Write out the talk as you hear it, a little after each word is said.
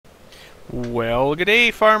Well, good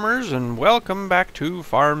day, farmers, and welcome back to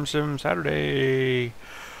Farm Sim Saturday.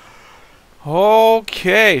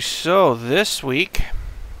 Okay, so this week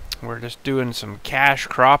we're just doing some cash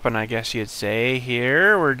cropping, I guess you'd say.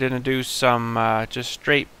 Here we're gonna do some just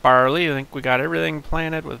straight barley. I think we got everything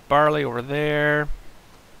planted with barley over there,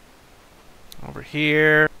 over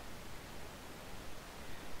here,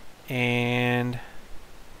 and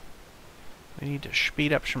we need to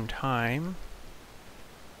speed up some time.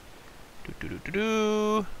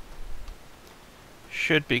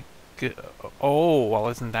 Should be good. Oh, well,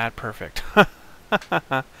 isn't that perfect?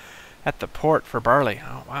 At the port for barley.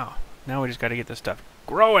 Oh, wow. Now we just got to get this stuff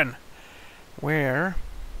growing. Where?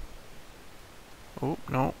 Oh,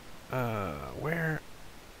 no. Where?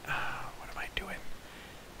 What am I doing?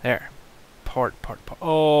 There. Port.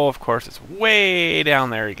 Oh, of course, it's way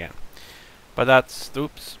down there again. But that's...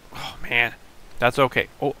 Oops. Oh, man. That's okay.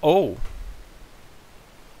 Oh.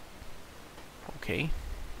 Okay.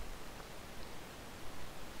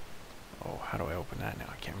 Oh, how do I open that now?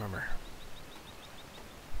 I can't remember.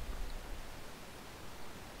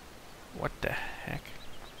 What the heck?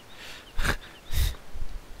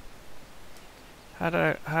 How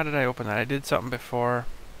did I open that? I did something before.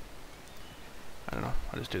 I don't know.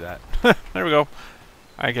 I'll just do that. There we go.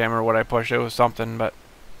 I can't remember what I pushed. It was something, but...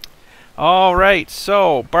 Alright,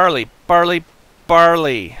 so, barley.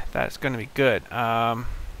 That's going to be good.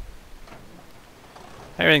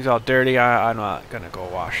 Everything's all dirty. I'm not going to go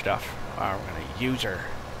wash stuff. We're going to use her.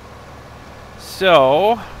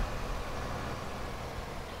 So,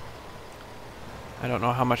 I don't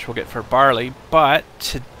know how much we'll get for barley, but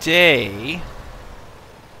today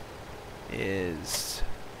is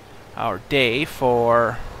our day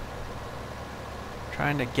for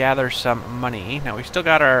trying to gather some money. Now, we still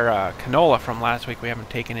got our canola from last week we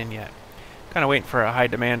haven't taken in yet. Kind of waiting for a high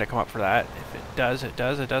demand to come up for that. If it does, it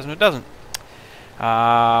does. It doesn't, it doesn't.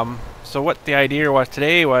 So what the idea was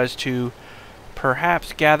today was to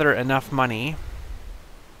perhaps gather enough money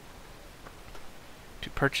to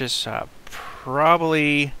purchase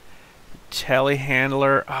probably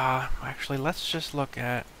telehandler. Actually, let's just look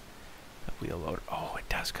at the wheel loader. Oh, it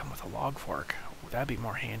does come with a log fork. Ooh, that'd be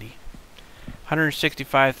more handy.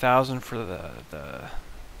 165,000 for the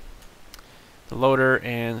loader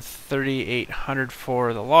and 3,800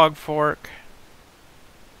 for the log fork.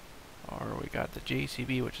 Or we got the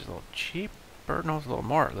JCB, which is a little cheaper. No, it's a little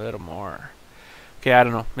more. Okay, I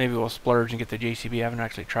don't know. Maybe we'll splurge and get the JCB. I haven't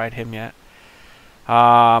actually tried him yet.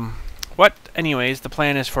 Anyways, the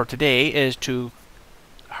plan is for today is to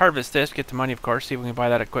harvest this, get the money, of course, see if we can buy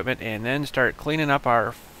that equipment, and then start cleaning up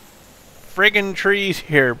our friggin' trees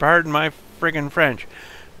here. Pardon my friggin' French.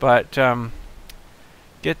 But,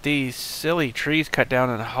 get these silly trees cut down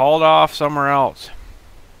and hauled off somewhere else.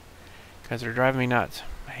 Because they're driving me nuts.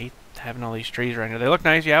 I hate having all these trees around here. They look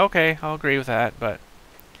nice, yeah, okay, I'll agree with that, but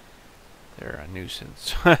they're a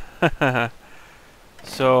nuisance.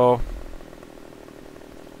 So,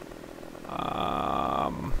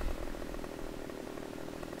 I'm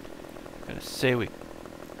gonna say we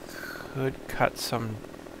could cut some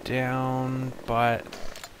down, but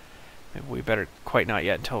maybe we better quite not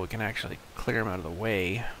yet until we can actually clear them out of the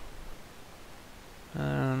way.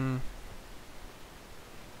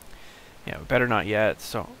 Yeah, we better not yet,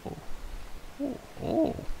 so...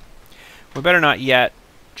 Oh. We better not yet,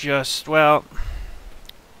 just, well...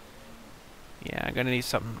 Yeah, I'm gonna need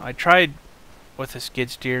something. I tried with the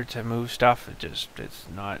skid steer to move stuff, it's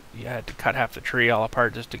not... You had to cut half the tree all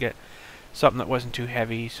apart just to get something that wasn't too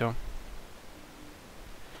heavy, so...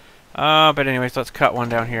 but anyways, let's cut one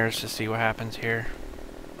down here just to see what happens here.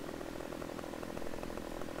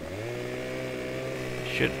 It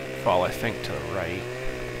should fall, I think, to the right.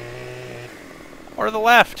 Or the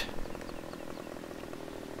left.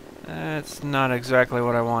 That's not exactly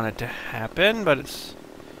what I wanted to happen, but it's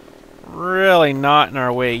really not in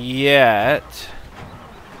our way yet.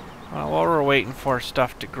 Well, while we're waiting for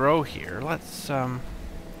stuff to grow here, let's put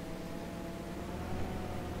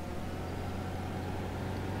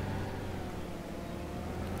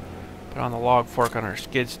on the log fork on our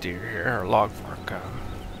skid steer here, or log fork,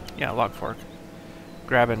 yeah, log fork.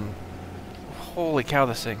 Grabbing, holy cow,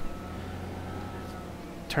 this thing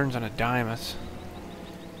turns on a dime. Makes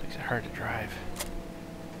it hard to drive.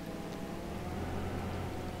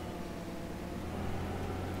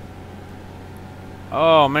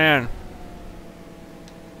 Oh man.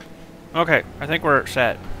 Okay, I think we're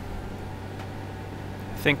set.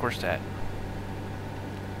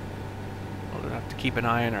 We'll have to keep an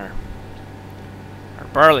eye on our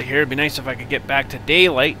barley here. It'd be nice if I could get back to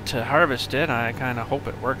daylight to harvest it. I kind of hope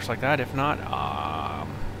it works like that. If not, I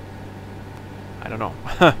don't know.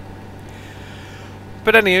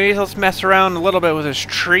 But anyways, let's mess around a little bit with this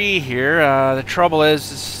tree here. The trouble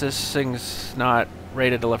is, this thing's not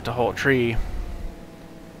rated to lift a whole tree.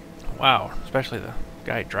 Wow, especially the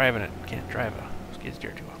guy driving it can't drive a skid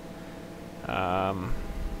steer too well.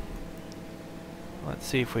 Let's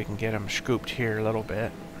see if we can get him scooped here a little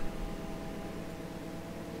bit.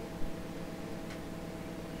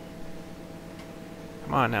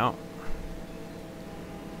 Come on now.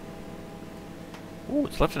 Ooh,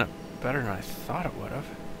 it's lifting it better than I thought it would have.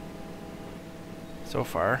 So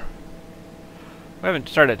far. We haven't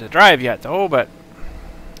started to drive yet though, but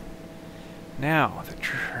now the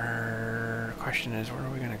question is, where are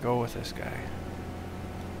we going to go with this guy?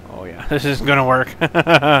 Oh yeah, this isn't going to work.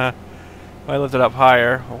 I lift it up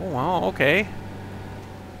higher. Oh, well, okay.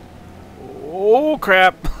 Oh,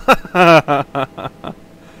 crap.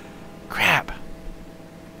 Crap.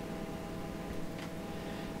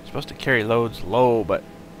 Supposed to carry loads low, but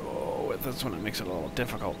oh, with this one it makes it a little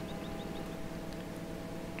difficult.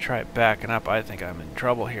 Try backing up. I think I'm in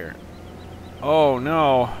trouble here. Oh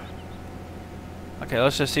no. Okay,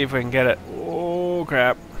 let's just see if we can get it. Oh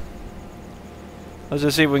crap. Let's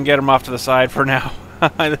just see if we can get him off to the side for now.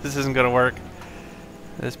 This isn't gonna work.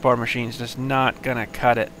 This poor machine's just not gonna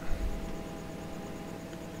cut it.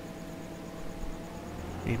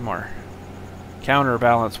 Need more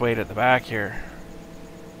counterbalance weight at the back here.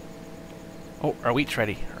 Oh, our wheat's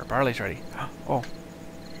ready. Our barley's ready. Oh.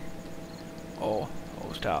 Oh,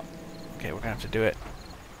 stop. Okay, we're gonna have to do it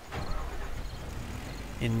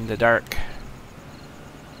in the dark.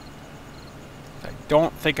 I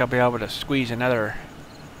don't think I'll be able to squeeze another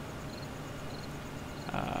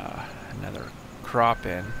crop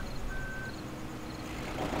in.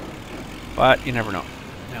 But you never know.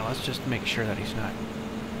 Now let's just make sure that he's not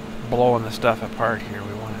blowing the stuff apart here.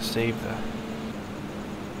 We want to save the...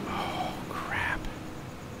 Oh, crap.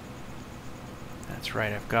 That's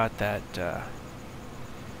right, I've got that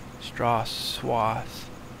straw swath.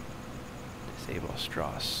 Disable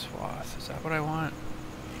straw swath. Is that what I want?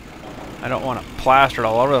 I don't want to plaster it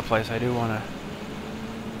all over the place. I do want to...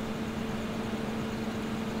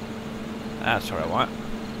 That's what I want.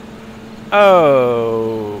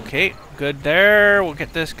 Okay, good there. We'll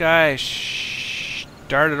get this guy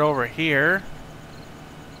started over here.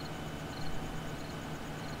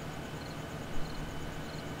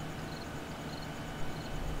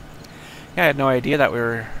 Yeah, I had no idea that we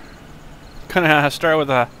were gonna start with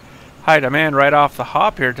a high demand right off the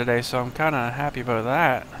hop here today, so I'm kind of happy about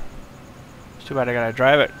that. It's too bad I gotta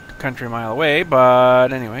drive it a country mile away,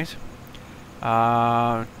 but anyways.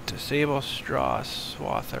 Disable straw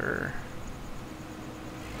swather.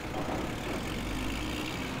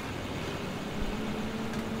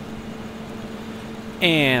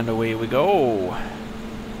 And away we go.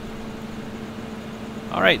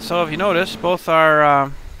 Alright, so if you notice, both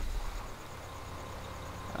our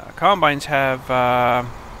combines have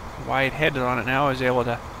wide head on it now. I was able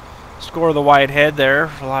to score the wide head there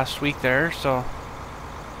for last week there, so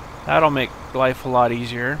that'll make life a lot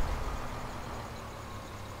easier.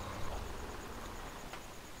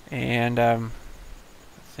 And I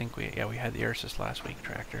think we had the Ursus last week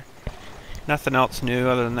tractor. Nothing else new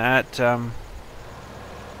other than that.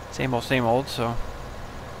 Same old, so.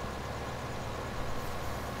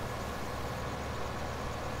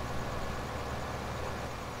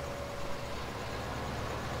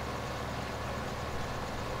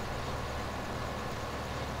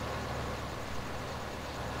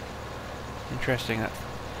 Interesting, that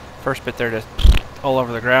first bit there just all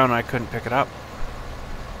over the ground, I couldn't pick it up.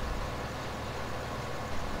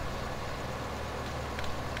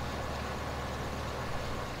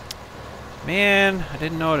 Man, I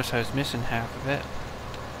didn't notice I was missing half of it.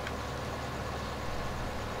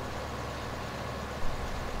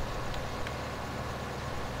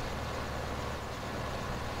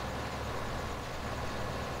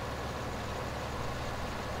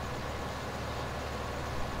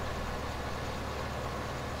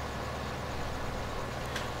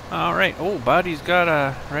 Alright, oh, Buddy's got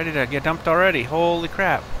ready to get dumped already. Holy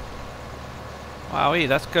crap. Wowee,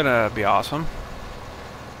 that's gonna be awesome.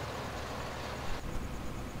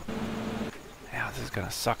 Yeah, this is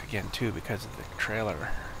gonna suck again too because of the trailer.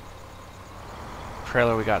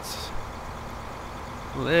 Trailer we got's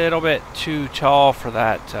a little bit too tall for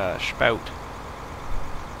that spout.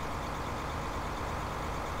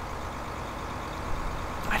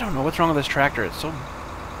 I don't know what's wrong with this tractor. It's so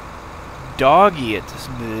doggy, it just,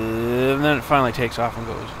 and then it finally takes off and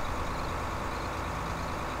goes.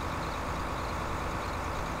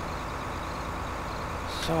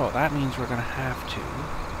 So that means we're gonna have to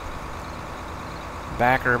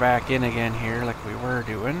back her back in again here like we were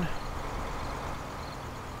doing.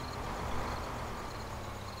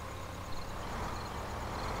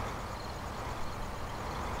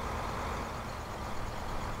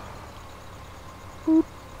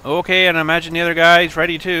 Okay, and I imagine the other guy's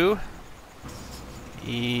ready too.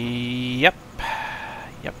 Yep.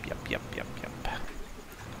 Yep.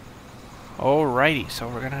 Alrighty, so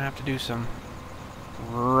we're gonna have to do some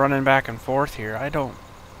running back and forth here. I don't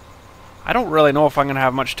really know if I'm gonna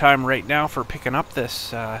have much time right now for picking up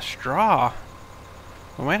this straw.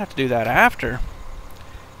 We might have to do that after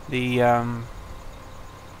the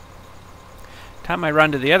time I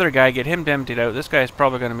run to the other guy, get him emptied out. This guy's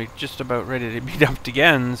probably gonna be just about ready to be dumped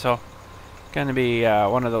again, so gonna be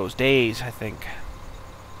one of those days, I think.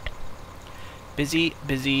 Busy.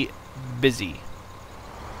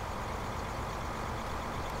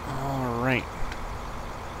 Alright.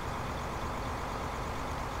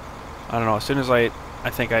 I don't know, as soon as I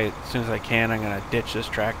can, I'm gonna ditch this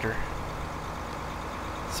tractor.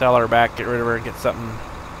 Sell her back, get rid of her, and get something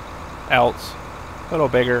else. A little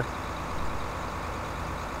bigger.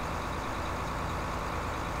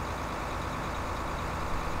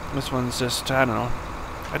 This one's just, I don't know.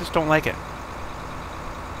 I just don't like it.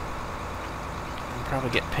 You'd probably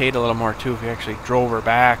get paid a little more too if you actually drove her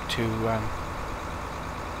back to the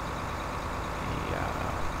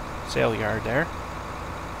sale yard there.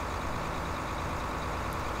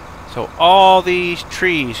 So all these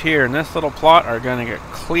trees here in this little plot are going to get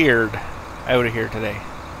cleared out of here today.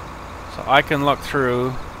 So I can look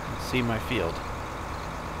through and see my field.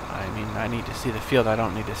 I mean, I need to see the field. I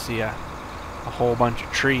don't need to see a whole bunch of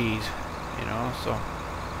trees, you know. So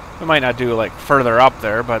we might not do like further up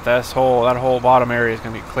there, but that whole bottom area is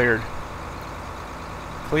going to be cleared.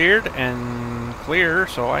 Cleared and clear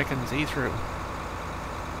so I can see through.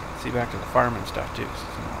 See back to the farm and stuff too. So,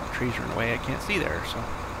 you know, the trees are in the way, I can't see there, so.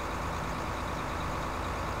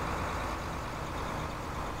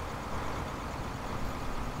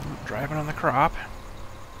 Driving on the crop.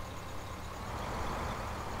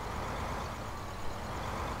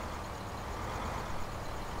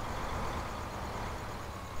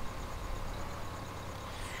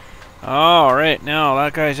 Alright, now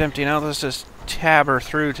that guy's empty. Now let's just tab her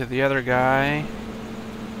through to the other guy.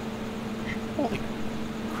 Holy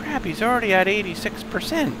crap, he's already at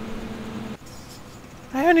 86%.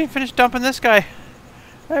 I haven't even finished dumping this guy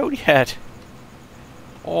out yet.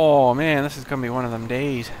 Oh man, this is going to be one of them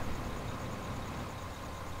days.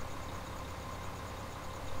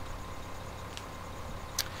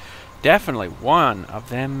 Definitely one of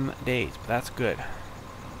them days, but that's good.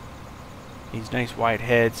 These nice wide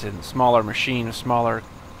heads and smaller machine with smaller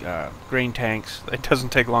grain tanks. It doesn't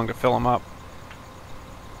take long to fill them up.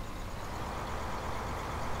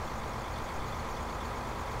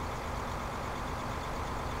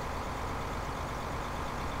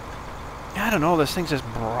 I don't know, this thing's just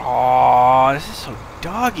broad. This is so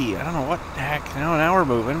doggy. I don't know what the heck. Now we're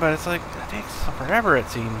moving, but it's like, it takes forever, it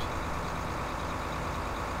seems.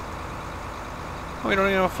 We don't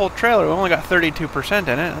even have a full trailer. We only got 32% in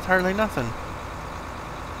it. That's hardly nothing.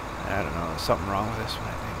 I don't know. There's something wrong with this one,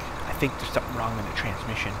 I think. I think there's something wrong in the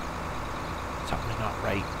transmission. Something's not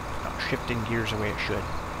right. It's not shifting gears the way it should.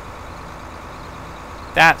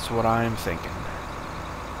 That's what I'm thinking.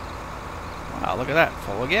 Wow, look at that.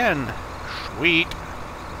 Full again. Sweet.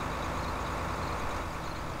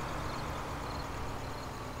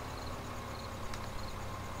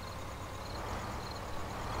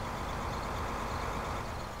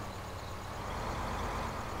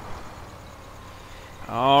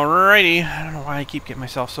 Alrighty, I don't know why I keep getting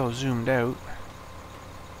myself so zoomed out.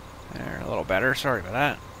 There, a little better. Sorry about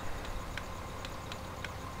that.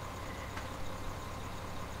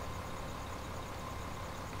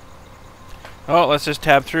 Oh, let's just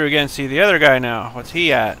tab through again and see the other guy now. What's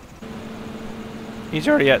he at? He's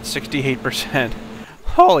already at 68%.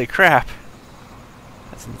 Holy crap.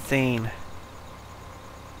 That's insane.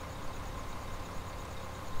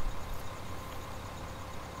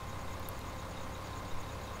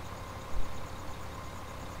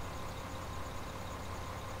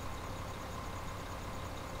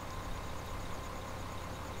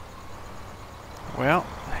 Well,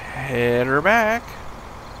 head her back.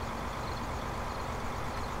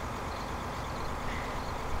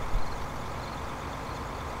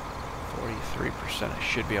 I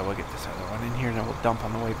should be able to get this other one in here, and then we'll dump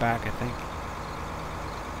on the way back, I think.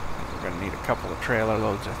 We're going to need a couple of trailer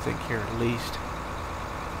loads, I think, here at least.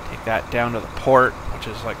 Take that down to the port, which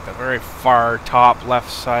is like the very far top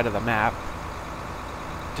left side of the map.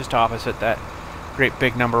 Just opposite that great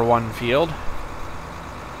big #1 field.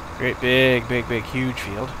 Great big, huge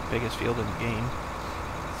field. Biggest field in the game.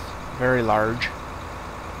 It's very large.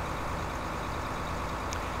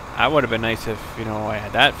 That would have been nice if, you know, I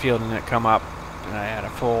had that field and it come up and I had a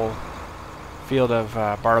full field of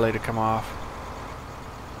barley to come off.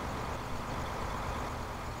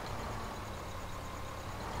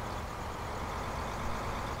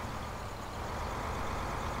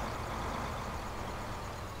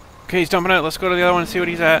 Okay, he's dumping it. Let's go to the other one and see what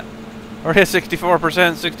he's at. Or his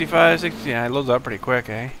 64%, 65, 60. Yeah, it loads up pretty quick,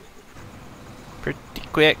 eh? Pretty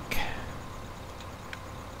quick.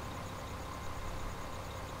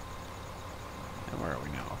 And where are we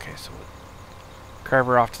now? Okay, so we'll carve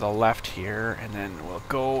her off to the left here, and then we'll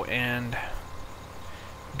go and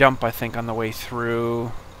dump, I think, on the way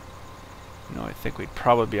through. You know, I think we'd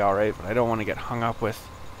probably be alright, but I don't want to get hung up with,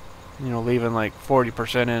 you know, leaving like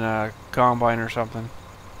 40% in a combine or something.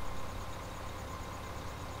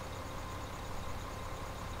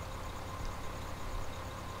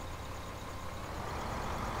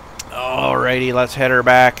 Alrighty, let's head her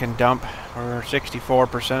back and dump. Or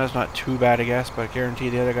 64% is not too bad, I guess, but I guarantee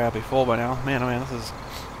the other guy will be full by now. Man, oh man, this is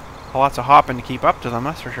lots of hopping to keep up to them,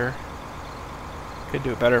 that's for sure. Could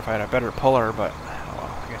do it better if I had a better puller, but oh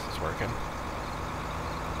well, I guess it's working.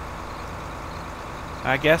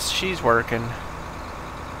 I guess she's working.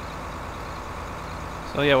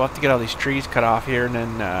 So yeah, we'll have to get all these trees cut off here and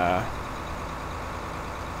then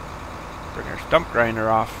bring our stump grinder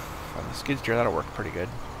off on the skid steer. That'll work pretty good.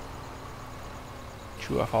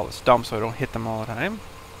 Chew off all the stumps so I don't hit them all the time.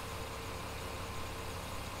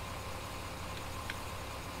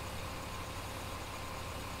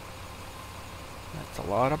 That's a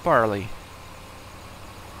lot of barley.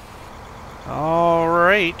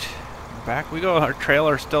 Alright. Back we go. Our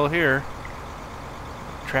trailer's still here.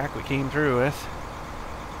 The track we came through with.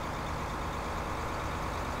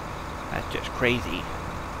 That's just crazy.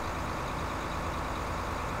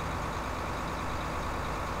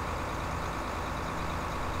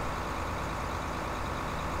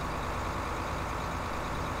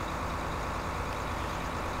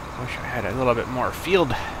 Wish I had a little bit more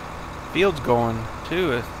fields going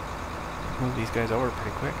too. Move these guys over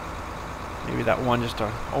pretty quick. Maybe that one just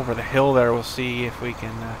over the hill there. We'll see if we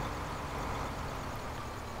can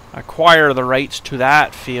acquire the rights to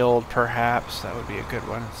that field. Perhaps that would be a good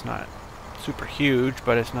one. It's not super huge,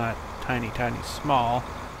 but it's not tiny, tiny small.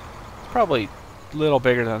 It's probably a little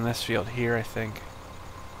bigger than this field here, I think.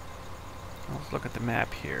 Let's look at the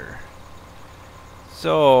map here.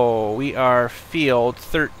 So we are field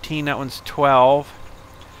 13. That one's 12.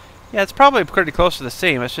 Yeah, it's probably pretty close to the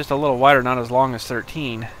same. It's just a little wider, not as long as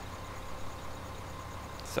 13.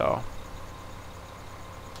 So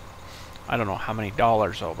I don't know how many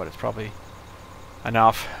dollars though, but it's probably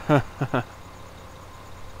enough.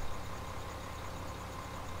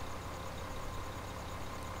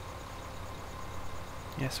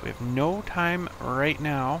 Yes, we have no time right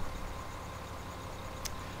now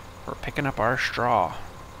for picking up our straw.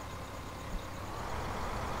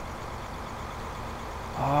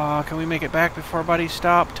 Oh, can we make it back before Buddy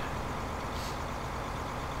stopped?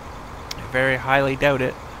 I very highly doubt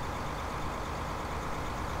it.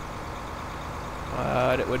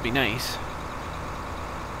 But it would be nice.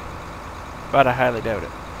 But I highly doubt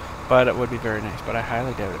it. But it would be very nice, but I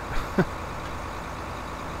highly doubt it.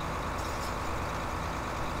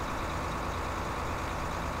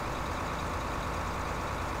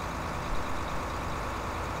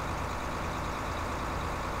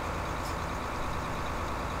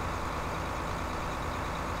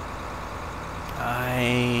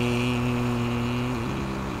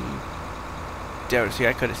 Doubt it. See,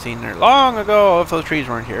 I could have seen there long ago if those trees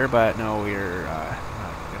weren't here, but no, we're not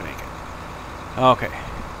gonna make it. Okay.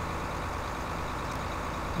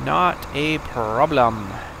 Not a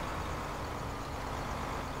problem.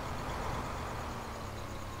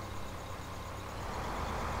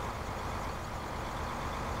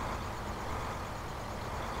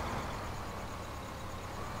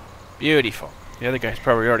 Beautiful. The other guy's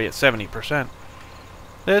probably already at 70%.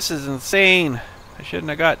 This is insane. I shouldn't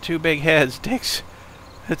have got two big heads. Dicks.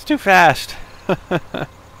 It's too fast. Oh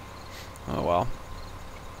well.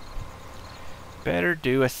 Better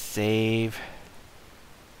do a save.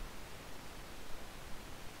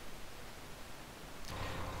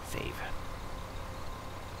 Save.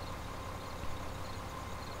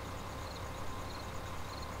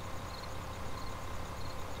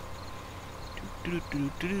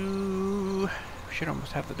 Should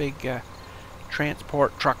almost have the big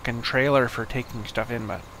transport truck and trailer for taking stuff in,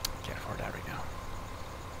 but can't afford that right now.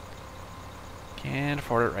 Can't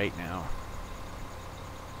afford it right now.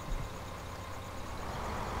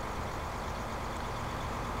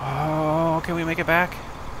 Oh, can we make it back?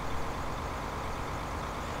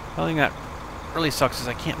 The only thing that really sucks is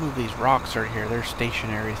I can't move these rocks right here. They're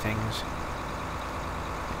stationary things.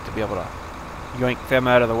 To be able to yoink them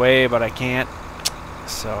out of the way, but I can't.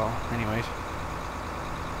 So, anyways.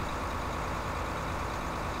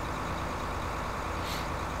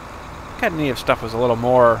 Kind of neat if stuff was a little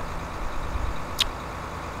more,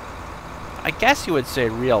 I guess you would say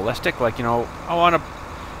realistic. Like, you know, I want to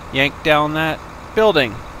yank down that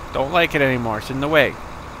building. Don't like it anymore. It's in the way.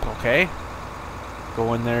 Okay.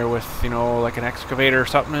 Go in there with, you know, like an excavator or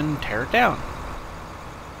something and tear it down.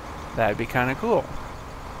 That'd be kind of cool.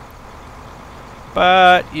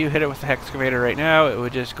 But you hit it with the excavator right now, it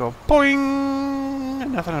would just go boing,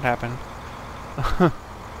 and nothing would happen.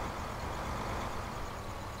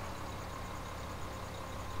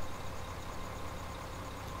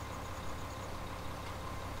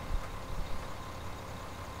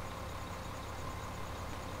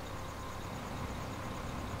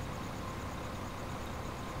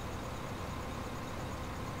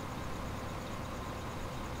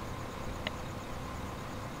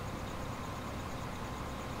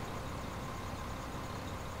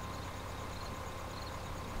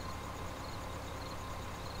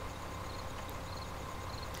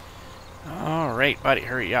 Alright, buddy,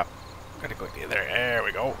 hurry up. Gotta go there. There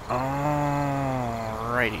we go.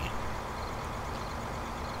 Alrighty.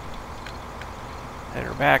 Head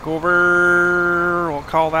her back over. We'll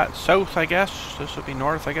call that south, I guess. This would be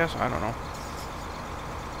north, I guess. I don't know.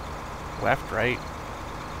 Left, right.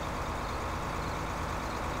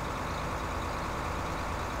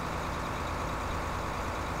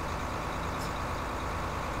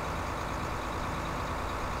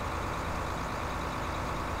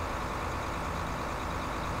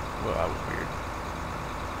 Well, that was weird.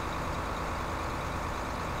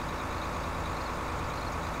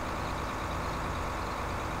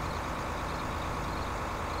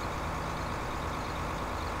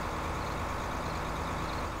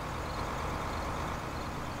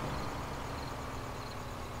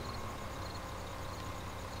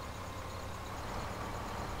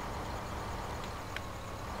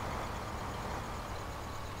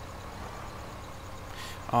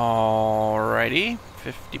 Alrighty.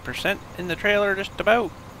 50% in the trailer, just about.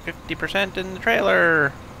 50% in the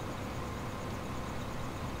trailer.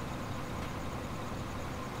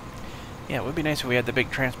 Yeah, it would be nice if we had the big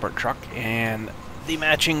transport truck and the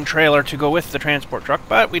matching trailer to go with the transport truck,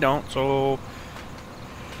 but we don't, so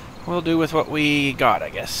we'll do with what we got, I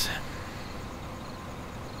guess.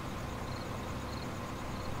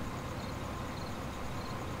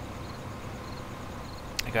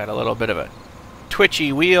 I got a little bit of a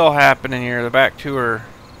twitchy wheel happening here. The back two are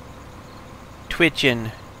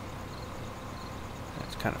twitching.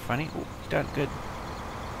 That's kind of funny. Oh, he's done good.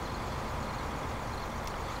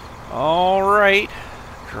 Alright.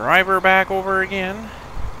 Driver back over again.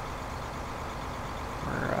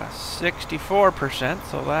 We're 64%,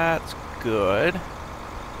 so that's good.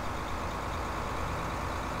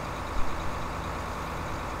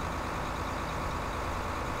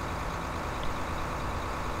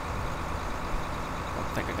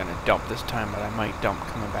 I think I'm going to dump this time, but I might dump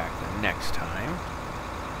coming back the next time.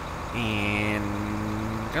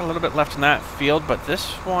 And got a little bit left in that field, but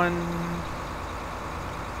this one,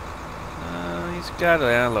 he's got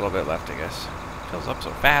a little bit left, I guess. Fills up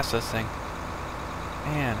so fast, this thing.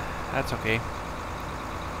 Man, that's okay.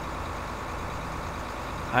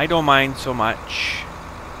 I don't mind so much.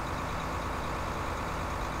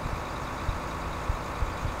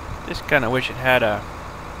 Just kind of wish it had a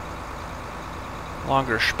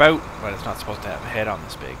longer spout, but it's not supposed to have a head on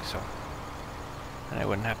this big, so. And I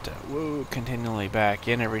wouldn't have to, continually back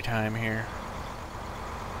in every time here.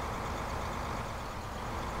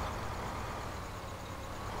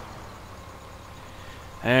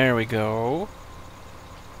 There we go.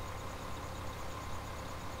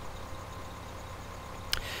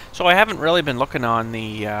 So I haven't really been looking on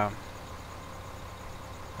the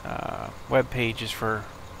web pages for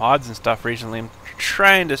mods and stuff recently. I'm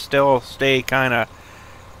trying to still stay kind of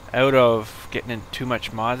out of getting into too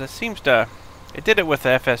much mods. It seems to, it did it with the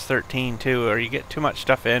FS13 too, or you get too much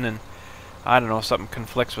stuff in and I don't know, something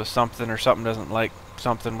conflicts with something or something doesn't like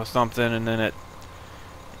something with something, and then it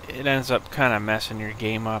ends up kind of messing your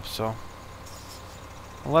game up. So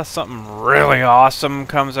unless something really awesome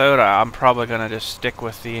comes out, I'm probably going to just stick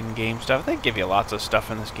with the in-game stuff. They give you lots of stuff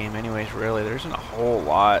in this game anyways, really. There isn't a whole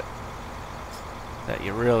lot that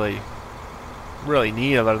you really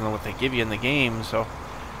need other than what they give you in the game. So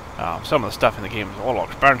some of the stuff in the game is a little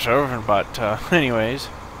expensive, but anyways.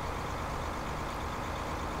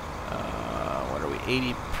 What are we,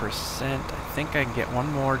 80%? I think I can get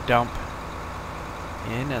one more dump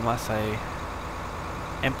in unless I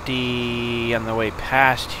empty on the way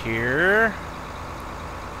past here,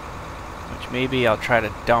 which maybe I'll try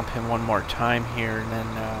to dump him one more time here and then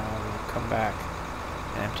we'll come back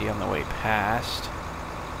and empty on the way past.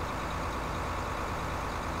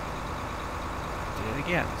 Did it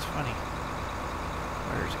again, that's funny.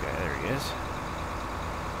 Where's the guy? There he is.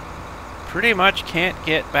 pretty much can't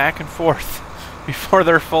get back and forth before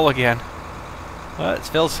they're full again. Well, it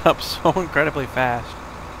fills up so incredibly fast.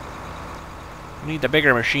 We need the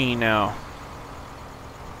bigger machine now.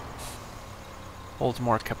 Holds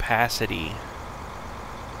more capacity.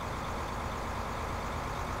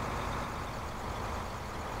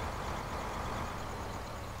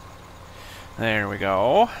 There we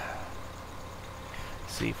go.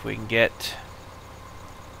 See if we can get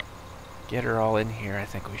her all in here. I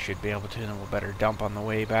think we should be able to, and then we'll better dump on the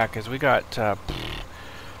way back, because we got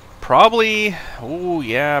probably, oh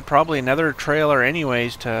yeah, probably another trailer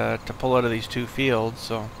anyways to pull out of these two fields.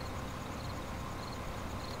 So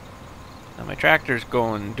now my tractor's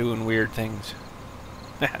doing weird things.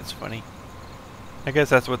 That's funny. I guess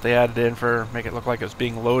that's what they added in for, make it look like it's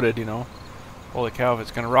being loaded, you know. Holy cow, if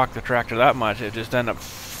it's going to rock the tractor that much, it just end up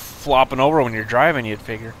flopping over when you're driving, you'd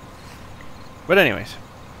figure. But anyways,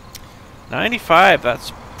 95,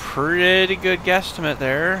 that's pretty good guesstimate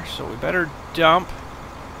there. So we better dump.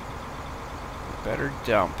 We better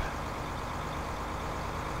dump.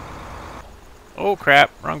 Oh crap,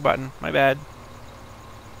 wrong button, my bad.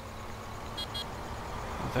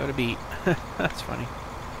 Without a beat. That's funny.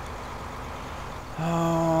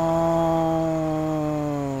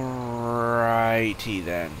 Alrighty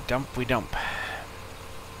then, dump we dump.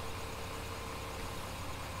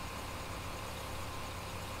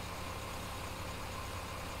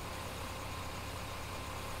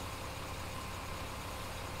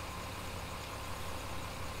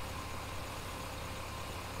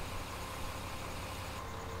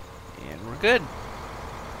 And we're good.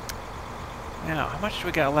 Now, how much do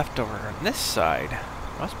we got left over on this side?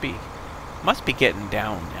 Must be getting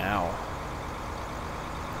down now,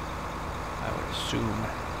 I would assume.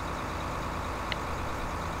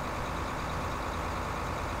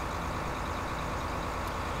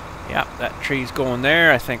 Yeah, that tree's going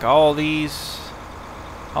there. I think all those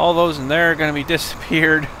in there are going to be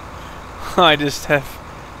disappeared. I just have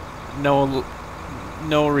no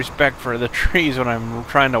respect for the trees when I'm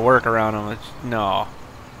trying to work around them. No.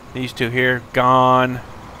 These two here, gone.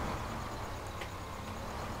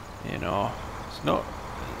 You know,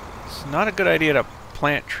 it's not a good idea to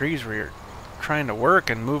plant trees where you're trying to work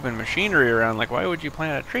and moving machinery around. Like, why would you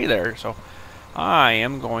plant a tree there? So I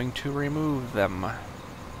am going to remove them.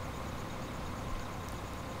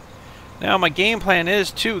 Now my game plan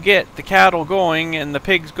is to get the cattle going and the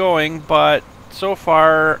pigs going, but so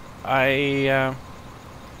far I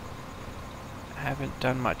haven't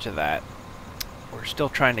done much of that. We're still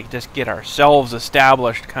trying to just get ourselves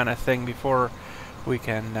established kind of thing before we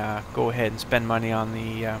can go ahead and spend money on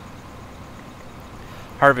the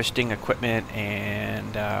harvesting equipment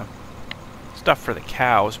and stuff for the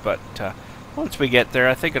cows. But once we get there,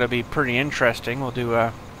 I think it'll be pretty interesting. We'll do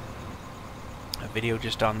a video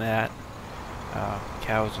just on that.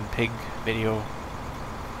 Cows and pig video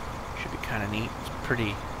should be kind of neat. It's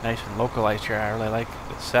pretty nice and localized here. I really like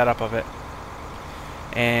the setup of it.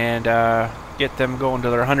 And get them going to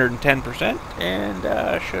their 110%,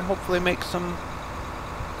 and should hopefully make some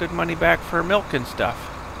good money back for milk and stuff.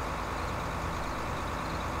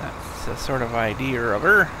 That's the sort of idea of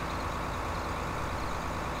her.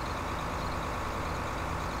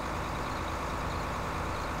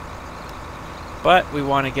 But we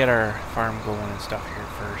want to get our farm going and stuff here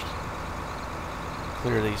first.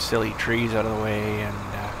 Clear these silly trees out of the way, and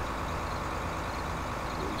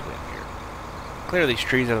clear these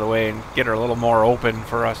trees out of the way and get her a little more open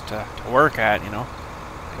for us to work at, you know.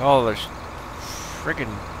 Like, oh, there's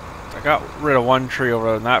friggin'... I got rid of one tree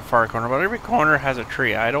over in that far corner, but every corner has a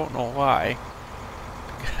tree. I don't know why.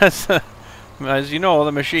 Because, as you know,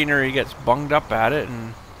 the machinery gets bunged up at it,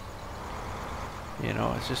 and, you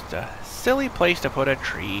know, it's just a silly place to put a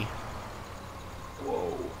tree.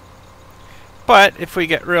 Whoa. But if we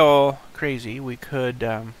get real crazy, we could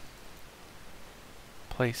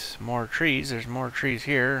place more trees. There's more trees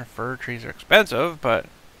here. Fir trees are expensive, but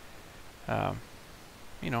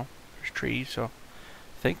you know, there's trees. So I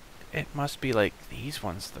think it must be like these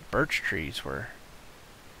ones, the birch trees, where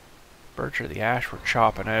birch or the ash were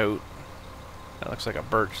chopping out. That looks like a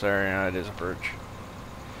birch there. Yeah, it is a birch.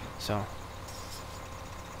 So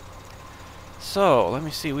let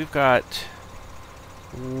me see. We've got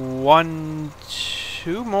 1,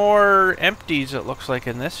 2 more empties, it looks like,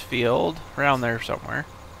 in this field, around there somewhere.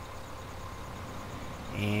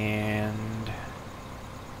 And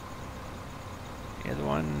the other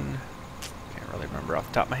one, can't really remember off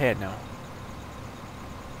the top of my head now.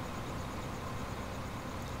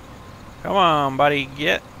 Come on, buddy,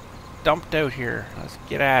 get dumped out here. Let's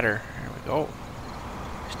get at her. There we go.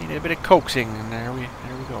 Just need a bit of coaxing, and there we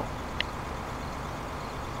go.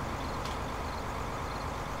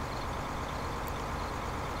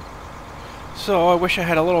 So I wish I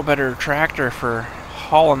had a little better tractor for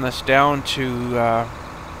hauling this down to where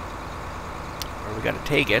we got to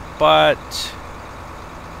take it, but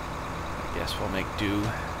I guess we'll make do.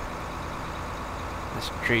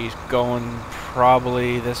 This tree's going,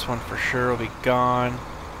 probably this one for sure will be gone.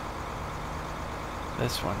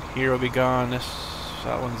 This one here will be gone.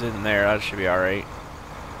 That one's in there. That should be alright.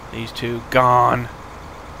 These two gone.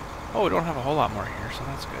 Oh, we don't have a whole lot more here, so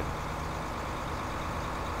that's good.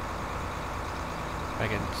 If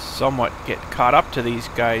I can somewhat get caught up to these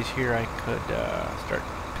guys here, I could start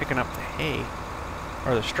picking up the hay.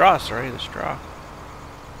 Or the straw, sorry, the straw.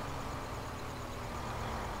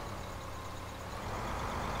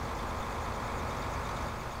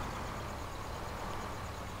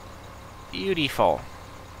 Beautiful.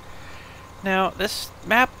 Now, this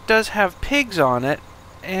map does have pigs on it,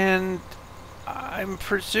 and I'm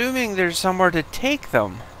presuming there's somewhere to take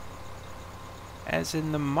them. As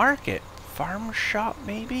in the market. Farm shop,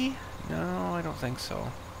 maybe? No, I don't think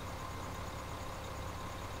so.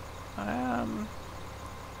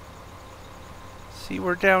 See,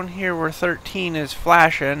 we're down here where 13 is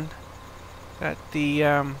flashing. Got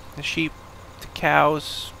the sheep, the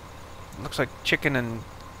cows. Looks like chicken and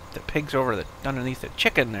the pigs over underneath the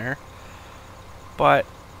chicken there, but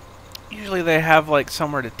usually they have like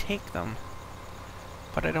somewhere to take them,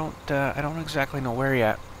 but I don't exactly know where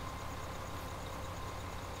yet.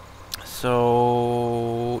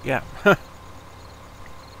 So yeah.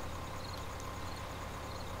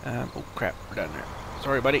 Oh crap, we're down there.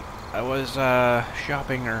 Sorry, buddy. I was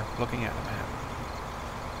shopping or looking at the map.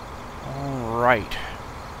 All right.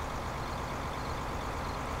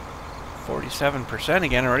 47%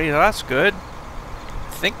 again already. That's good.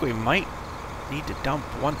 I think we might need to dump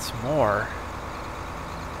once more.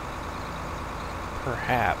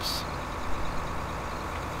 Perhaps.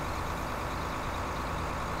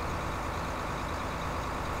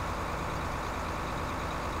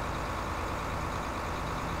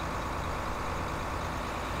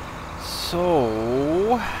 So.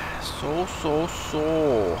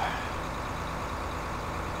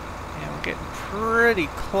 And we're getting pretty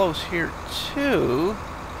close here too.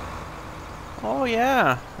 Oh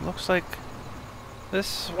yeah, looks like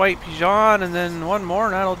this white pigeon and then one more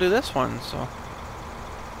and that'll do this one, so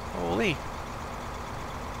holy.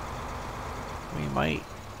 We might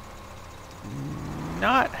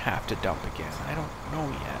not have to dump again. I don't know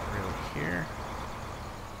yet really here.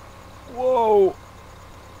 Whoa!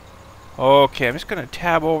 Okay, I'm just going to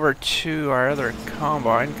tab over to our other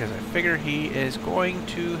combine because I figure he is going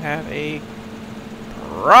to have a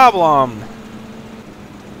problem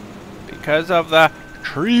because of the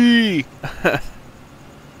tree.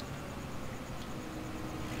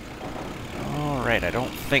 Alright, I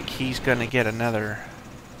don't think he's going to get another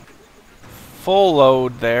full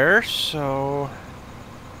load there, so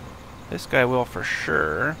this guy will for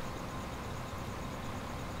sure.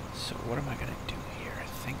 So what am I going to do here? I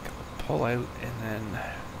think I'll pull out and then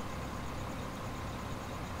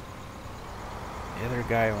the other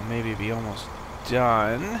guy will maybe be almost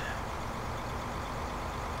done. And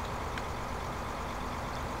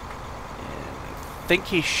I think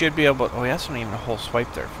he should be able to, oh, that's not even a whole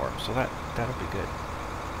swipe there for him, so that'll be good.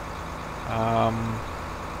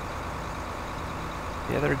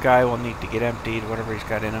 The other guy will need to get emptied, whatever he's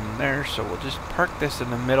got in him there, so we'll just park this in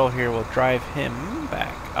the middle here. We'll drive him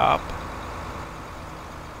back up.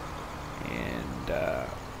 And,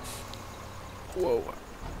 whoa.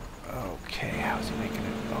 Okay, how's he making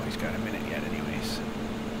it? Oh, he's got a minute yet anyways.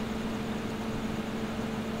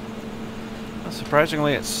 Well,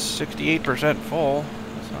 surprisingly, it's 68% full.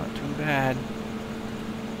 That's not too bad.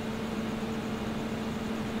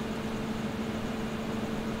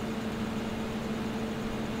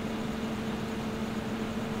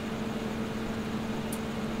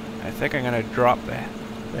 I think I'm going to drop the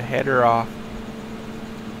header off.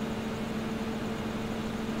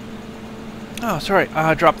 Oh, sorry.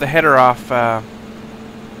 Drop the header off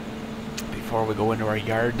before we go into our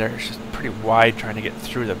yard there. It's just pretty wide trying to get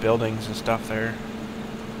through the buildings and stuff there.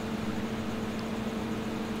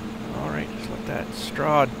 Alright, just let that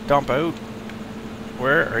straw dump out.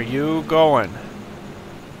 Where are you going?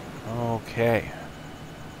 Okay.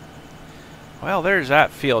 Well, there's that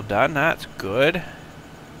field done. That's good.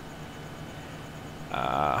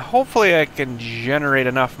 Hopefully I can generate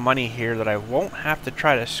enough money here that I won't have to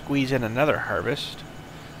try to squeeze in another harvest.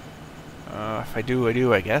 If I do, I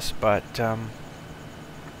do, I guess, but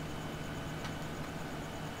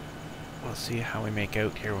we'll see how we make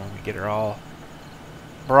out here when we get her all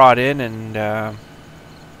brought in and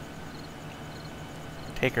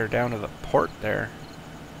take her down to the port there.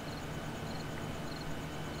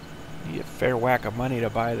 be a fair whack of money to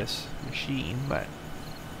buy this machine, but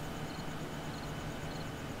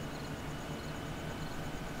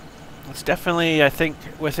it's definitely, I think,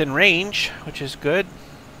 within range, which is good.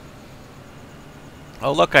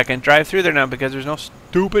 Oh look, I can drive through there now because there's no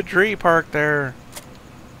stupid tree parked there.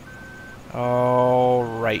 All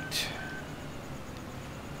right.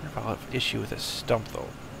 I wonder if I'll have issue with this stump though.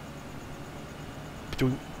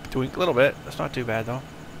 Doink a little bit. That's not too bad though.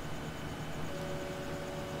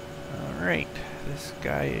 All right, this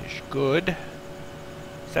guy is good.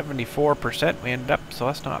 74% we ended up, so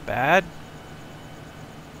that's not bad.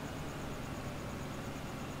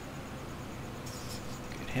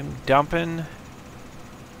 Get him dumping.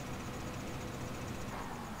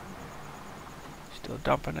 Still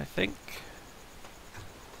dumping, I think.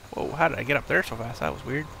 Whoa, how did I get up there so fast? That was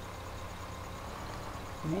weird.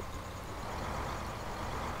 Whoop.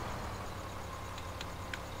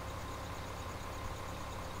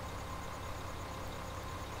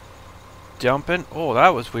 Dumping. Oh,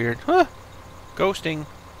 that was weird. Huh. Ghosting.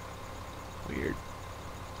 Weird.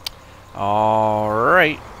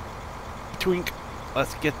 Alright. Twink.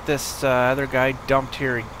 Let's get this other guy dumped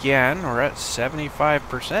here again. We're at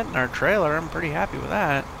 75% in our trailer. I'm pretty happy with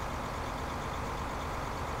that.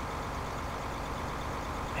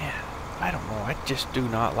 Man, I don't know. I just do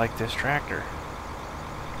not like this tractor.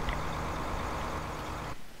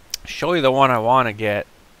 Show you the one I want to get.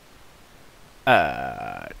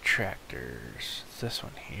 Tractors. It's this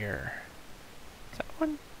one here. Is that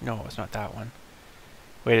one? No, it's not that one.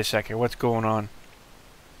 Wait a second. What's going on?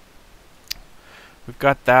 We've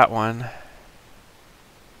got that one.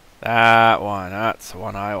 That one. That's the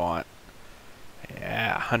one I want.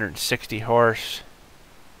 Yeah, 160 horse.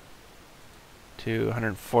 to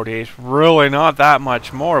 148. Really not that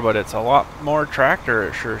much more, but it's a lot more tractor,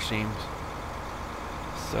 it sure seems.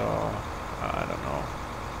 So, I don't know.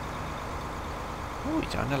 Oh,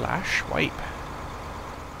 he's on the last swipe.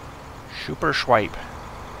 Super swipe.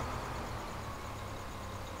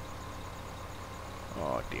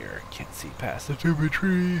 Oh dear, can't see past the stupid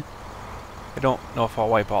tree. I don't know if I'll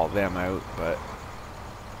wipe all of them out, but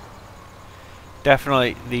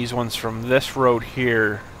definitely these ones from this road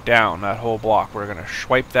here down, that whole block, we're gonna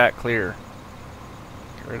swipe that clear.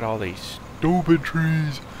 Get rid of all these stupid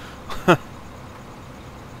trees.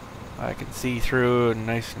 I can see through and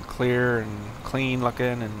nice and clear and clean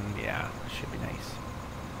looking, and yeah, it should be nice.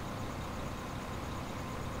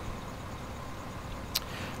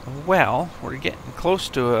 Well, we're getting close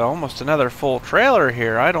to almost another full trailer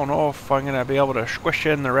here. I don't know if I'm going to be able to squish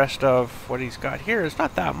in the rest of what he's got here. It's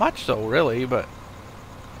not that much though, really, but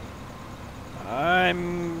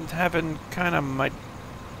I'm having kind of my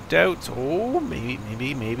doubts. Oh, maybe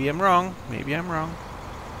I'm wrong. Maybe I'm wrong.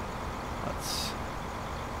 Let's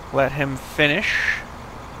let him finish.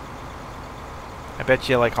 I bet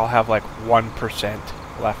you like I'll have like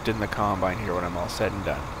 1% left in the combine here when I'm all said and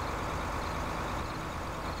done.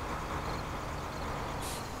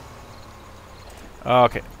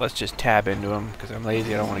 Okay, let's just tab into him because I'm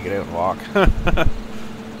lazy. I don't want to get out and walk.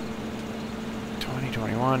 20,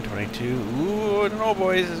 21, 22. Ooh, I don't know,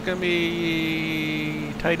 boys. It's going to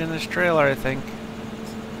be tight in this trailer, I think.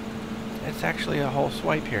 It's actually a whole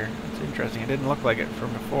swipe here. It's interesting. It didn't look like it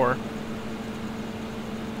from before.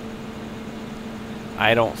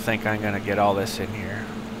 I don't think I'm going to get all this in here.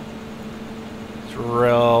 It's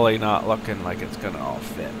really not looking like it's going to all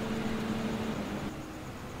fit.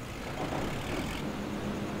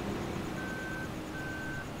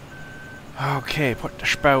 Okay, put the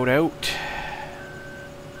spout out.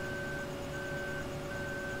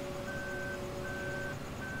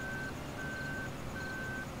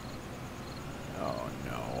 Oh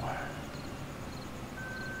no.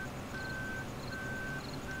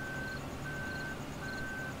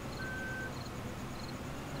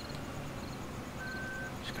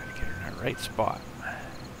 Just gotta get her in that right spot.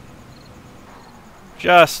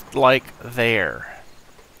 Just like there.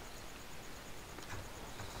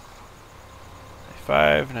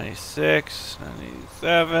 95, 96,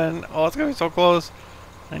 97. Oh, it's gonna be so close.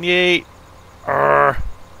 98. Arrgh.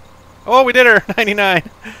 Oh, we did her. 99.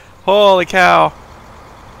 Holy cow.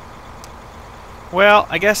 Well,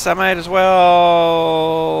 I guess I might as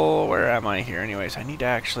well. Where am I here? Anyways, I need to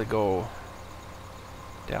actually go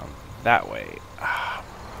down that way.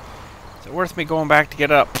 Is it worth me going back to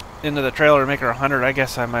get up into the trailer and make her 100? I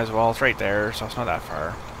guess I might as well. It's right there, so it's not that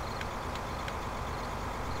far.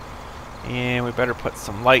 And we better put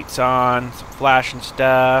some lights on, some flashing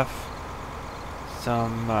stuff,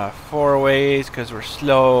 some four-ways because we're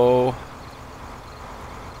slow.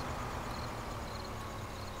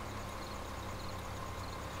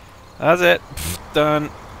 That's it. Pfft,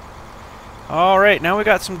 done. Alright, now we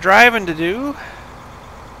got some driving to do.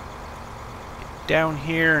 Get down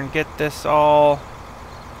here and get this all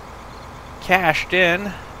cashed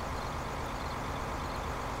in.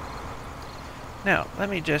 Now, let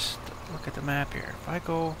me just look at the map here. If I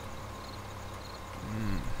go...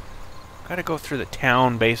 gotta go through the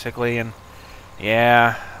town, basically, and...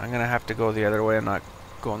 yeah, I'm gonna have to go the other way. I'm not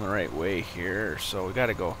going the right way here, so we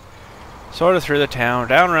gotta go sort of through the town,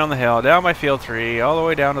 down around the hill, down by field 3, all the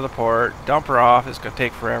way down to the port, dump her off. It's gonna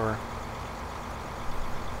take forever.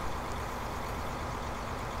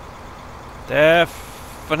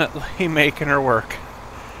 Definitely making her work.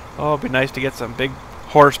 Oh, it'd be nice to get some big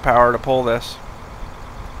horsepower to pull this.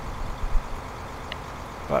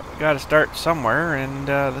 But we gotta start somewhere, and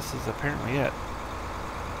this is apparently it.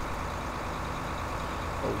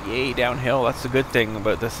 Oh yay, downhill. That's the good thing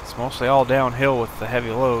about this. It's mostly all downhill with the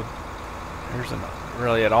heavy load. There isn't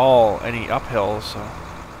really at all any uphills, so...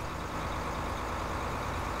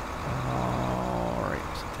 alright,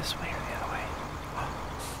 is it this way or the other way?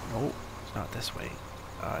 No, it's not this way.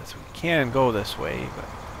 So we can go this way, but...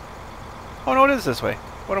 oh no, it is this way.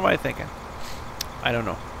 What am I thinking? I don't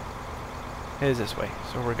know. It is this way,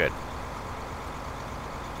 so we're good.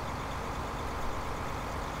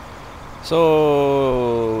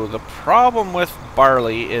 So the problem with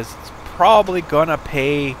barley is it's probably gonna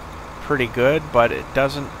pay pretty good, but it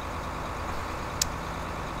doesn't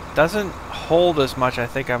hold as much. I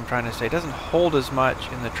think I'm trying to say it doesn't hold as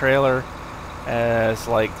much in the trailer as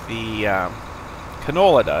like the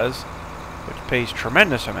canola does, which pays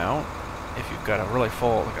tremendous amount if you've got a really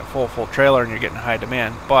full, like a full trailer and you're getting high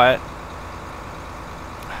demand. But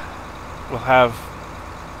we'll have,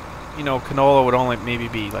 you know, canola would only maybe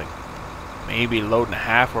be like maybe load and a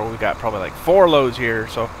half, where we got probably like 4 loads here,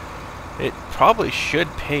 so it probably should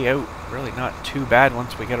pay out really not too bad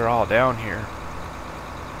once we get her all down here.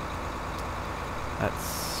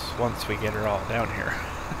 That's once we get her all down here.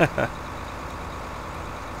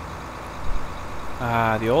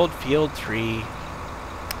 The old Field 3.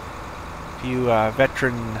 If you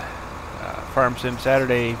veteran Farm Sim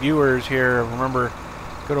Saturday viewers here remember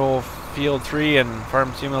good old Field 3 and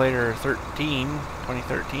Farm Simulator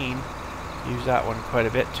 2013. Use that one quite a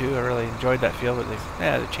bit too. I really enjoyed that field, but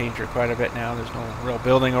they've changed her quite a bit now. There's no real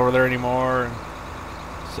building over there anymore, and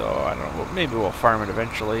so I don't know. Maybe we'll farm it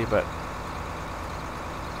eventually, but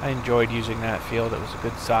I enjoyed using that field. It was a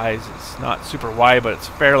good size. It's not super wide, but it's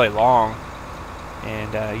fairly long,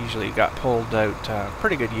 and usually got pulled out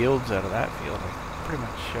pretty good yields out of that field. I pretty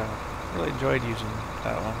much really enjoyed using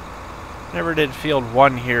that one. Never did field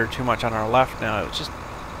 1 here too much on our left. Now it was just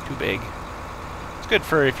too big. Good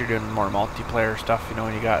for if you're doing more multiplayer stuff, you know,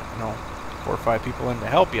 and you got, you know, 4 or 5 people in to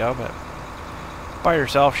help you, but by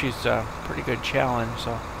yourself she's a pretty good challenge.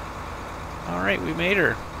 So alright, we made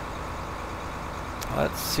her.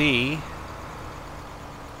 Let's see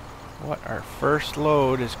what our first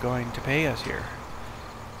load is going to pay us here.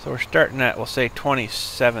 So we're starting at, we'll say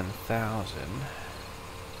 27,000.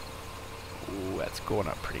 Ooh, that's going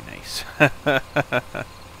up pretty nice.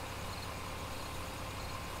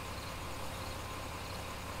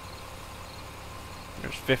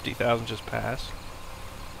 There's 50,000 just passed.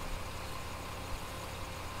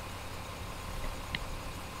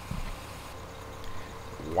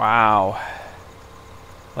 Wow.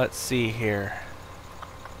 Let's see here.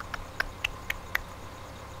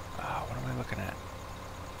 What am I looking at?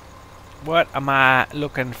 What am I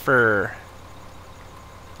looking for?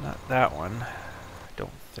 Not that one. I don't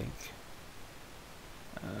think.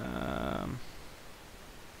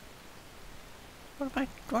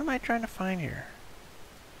 What am I trying to find here?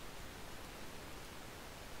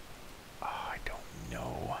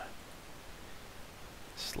 No.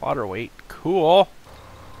 Slaughter weight. Cool.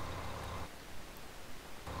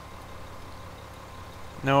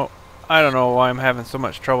 No, I don't know why I'm having so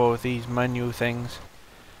much trouble with these menu things.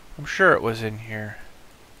 I'm sure it was in here.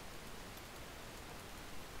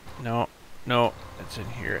 No, it's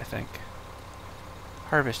in here, I think.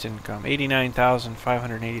 Harvest income.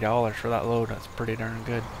 $89,580 for that load. That's pretty darn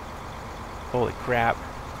good. Holy crap.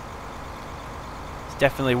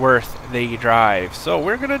 Definitely worth the drive. So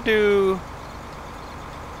we're gonna do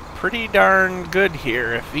pretty darn good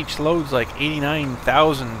here if each load's like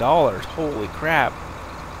 $89,000. Holy crap.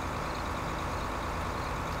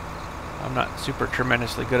 I'm not super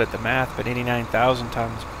tremendously good at the math, but 89,000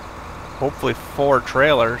 times hopefully 4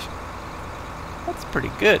 trailers. That's pretty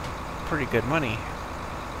good. Pretty good money.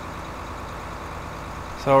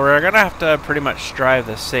 So we're gonna have to pretty much drive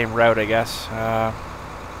the same route, I guess.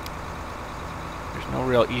 There's no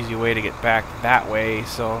real easy way to get back that way,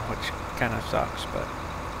 so which kind of sucks, but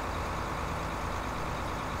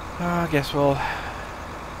I guess we'll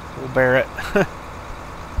bear it.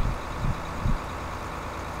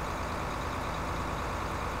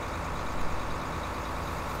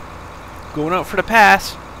 Going out for the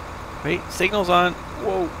pass. Wait, signal's on.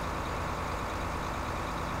 Whoa.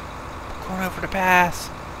 Going out for the pass.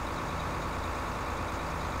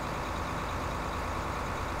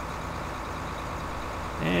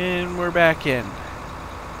 And we're back in.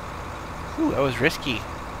 Ooh, that was risky.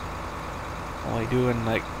 Only doing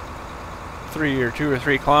like 2 or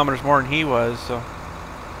 3 kilometers more than he was, so.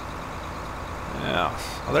 Yeah.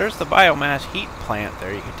 Well, there's the biomass heat plant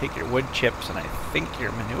there. You can take your wood chips and I think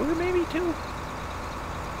your manure maybe too.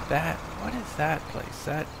 That, what is that place?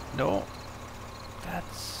 That, no.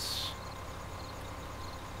 That's,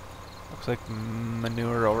 looks like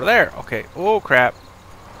manure over there. Okay. Oh crap.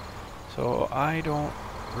 So I don't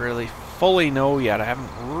really fully know yet. I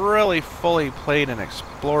haven't really fully played and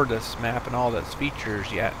explored this map and all its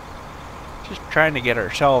features yet. Just trying to get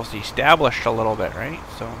ourselves established a little bit, right?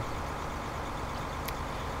 So,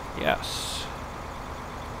 yes.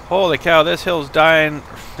 Holy cow, this hill's dying.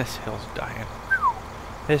 This hill's dying.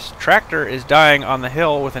 This tractor is dying on the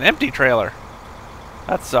hill with an empty trailer.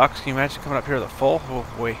 That sucks. Can you imagine coming up here with a full? Oh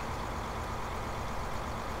boy.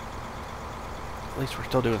 At least we're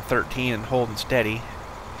still doing 13 and holding steady.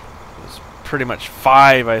 It was pretty much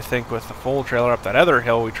 5, I think, with the full trailer up that other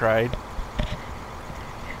hill we tried.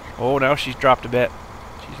 Oh, now she's dropped a bit.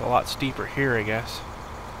 She's a lot steeper here, I guess.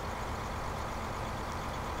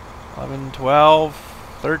 11, 12,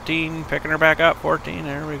 13, picking her back up, 14,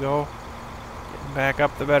 there we go. Getting back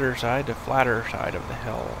up the better side, the flatter side of the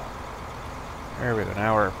hill. There we go,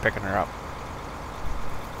 now we're picking her up.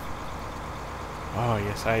 Oh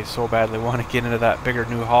yes, I so badly want to get into that bigger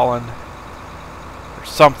New Holland. Or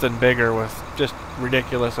something bigger with just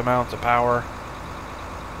ridiculous amounts of power.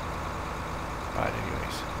 But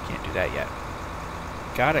anyways, can't do that yet.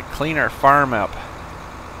 Gotta clean our farm up.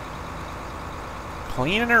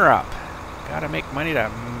 Cleaning her up. Gotta make money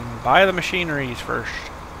to buy the machineries first.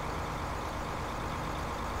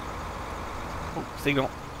 Oh, signal.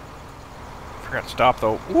 Forgot to stop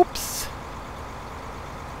though. Whoops.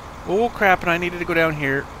 Oh crap, and I needed to go down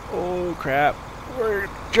here. Oh crap. We're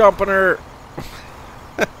jumping her.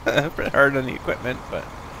 Pretty hard on the equipment, but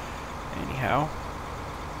anyhow.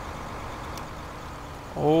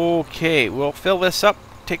 Okay, we'll fill this up.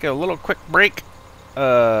 Take a little quick break.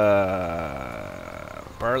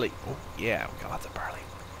 Barley. Oh yeah, we got lots of barley.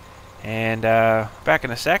 And back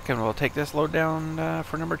in a sec, and we'll take this load down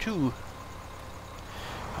for number 2.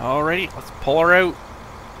 Alrighty, let's pull her out.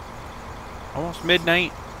 Almost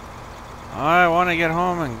midnight. I want to get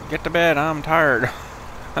home and get to bed. I'm tired.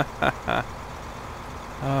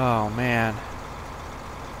 Oh man.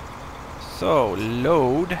 So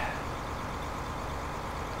load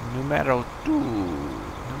numero 2.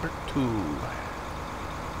 Number 2.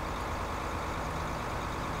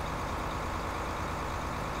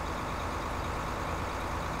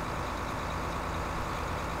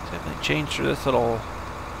 Definitely changed through this little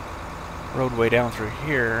roadway down through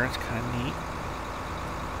here. It's kind of neat.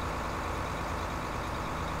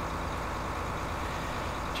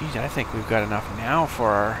 Geez, I think we've got enough now for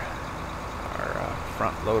our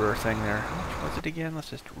front loader thing there. How much was it again? Let's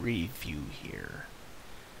just review here.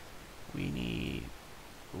 We need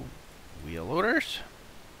wheel loaders.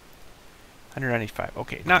 195.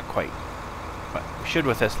 Okay, not quite, but we should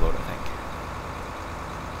with this load, I think.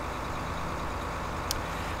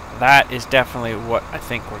 That is definitely what I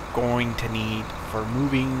think we're going to need for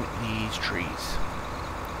moving these trees.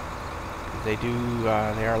 They do.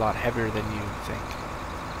 They are a lot heavier than you think.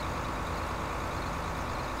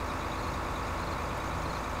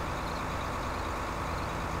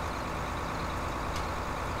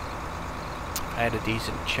 I had a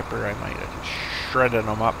decent chipper, I might have shredded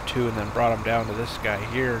them up too and then brought them down to this guy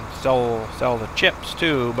here and sell the chips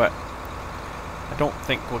too, but I don't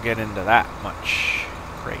think we'll get into that much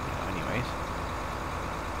right now anyways.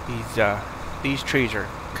 These trees are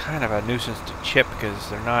kind of a nuisance to chip because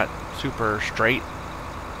they're not super straight.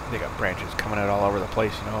 They got branches coming out all over the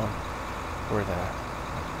place, you know, where the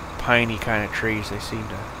piney kind of trees, they seem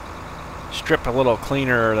to strip a little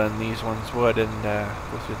cleaner than these ones would and go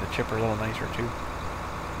through the chipper a little nicer too.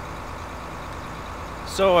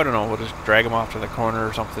 So I don't know, we'll just drag them off to the corner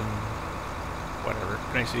or something, whatever.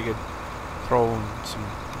 Nice, you could throw some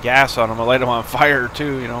gas on them and light them on fire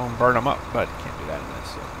too, you know, and burn them up, but can't do that in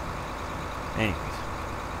this. So anyways,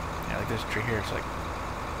 yeah, like this tree here, it's like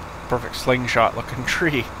perfect slingshot looking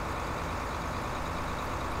tree.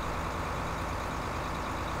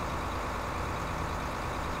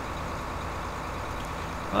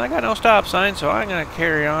 Well, I got no stop sign, so I'm going to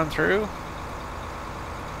carry on through.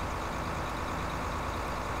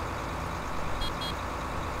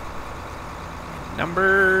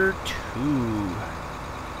 Number 2.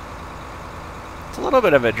 It's a little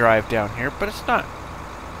bit of a drive down here, but it's not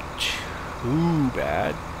too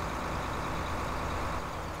bad.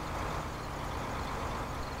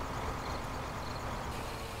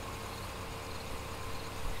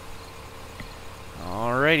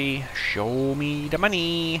 Alrighty, show me the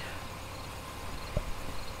money.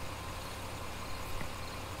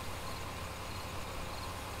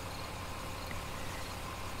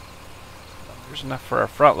 There's enough for our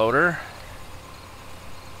front loader.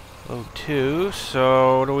 Load 2,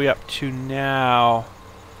 so what are we up to now?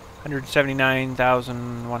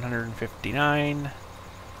 179,159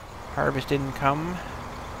 harvest income.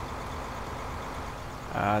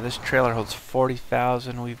 This trailer holds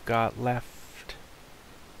 40,000. We've got left.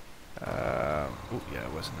 Oh yeah,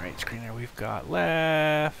 it wasn't the right screen there. We've got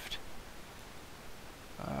left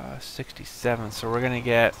 67. So we're gonna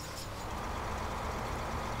get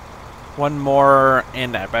one more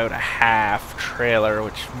and about a half trailer,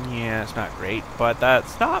 which yeah, it's not great, but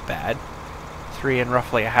that's not bad. 3 and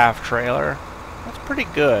roughly a half trailer. That's pretty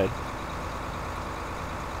good.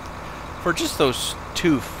 For just those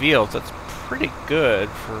 2 fields, that's pretty good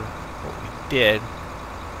for what we did.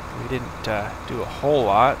 We didn't do a whole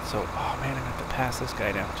lot, so... Oh man, I'm going to have to pass this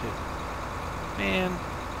guy down too. Man.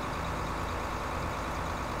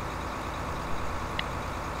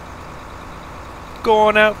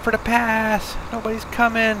 Going out for the pass. Nobody's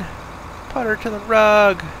coming. Putter to the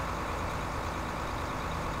rug.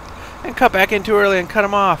 And cut back in too early and cut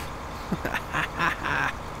him off.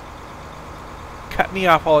 Cut me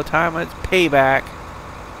off all the time. It's payback.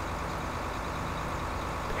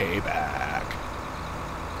 Payback.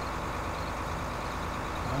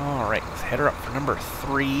 Alright, let's head her up for number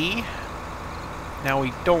 3. Now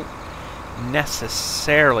we don't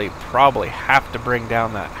necessarily probably have to bring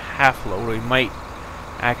down that half load. We might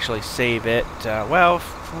actually save it. Well,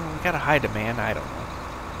 we got a high demand. I don't know.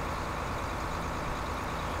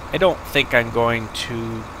 I don't think I'm going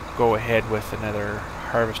to go ahead with another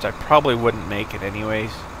harvest. I probably wouldn't make it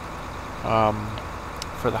anyways.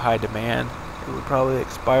 For the high demand. It would probably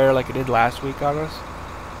expire like it did last week on us.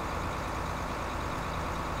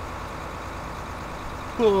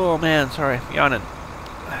 Oh man, sorry, I'm yawning.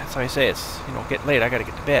 That's how I say it's, you know, getting late, I gotta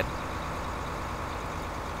get to bed.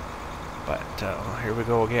 But, here we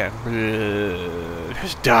go again.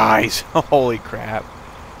 Just dies. Holy crap.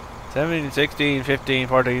 17, 16, 15,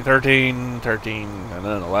 14, 13, 13, and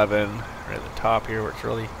then 11. Right at the top here where it's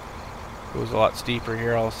really goes a lot steeper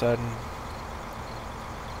here all of a sudden.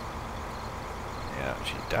 Yeah,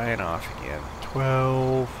 she's dying off again.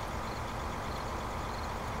 12.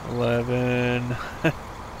 11.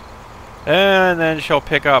 And then she'll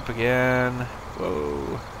pick up again.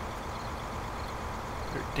 Whoa.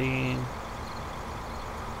 13.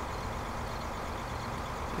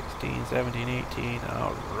 16, 17, 18.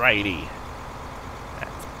 Alrighty.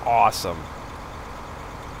 That's awesome.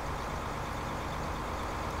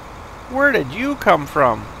 Where did you come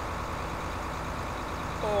from?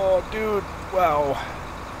 Oh, dude. Wow.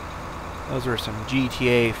 Those were some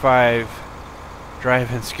GTA 5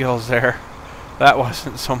 driving skills there. That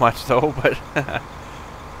wasn't so much though, but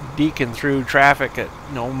deking through traffic at,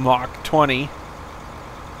 you know, Mach 20.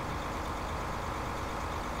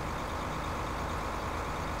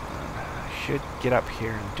 I should get up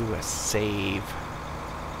here and do a save.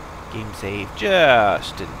 Game save,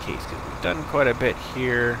 just in case, because we've done quite a bit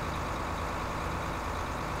here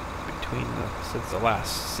since the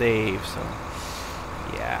last save, so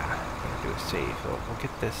yeah, I'm gonna do a save. So we'll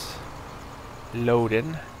get this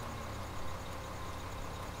loading.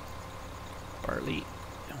 Barley,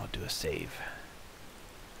 and we'll do a save.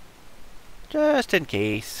 Just in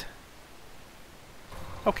case.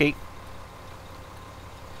 Okay.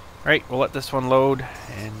 Alright, we'll let this one load,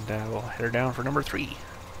 and we'll head her down for number 3.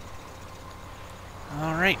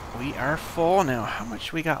 Alright, we are full now. How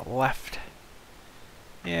much we got left?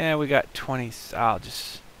 Yeah, we got 20. I'll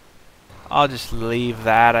just leave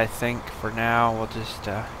that, I think, for now. We'll just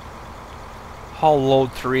haul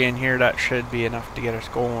load 3 in here. That should be enough to get us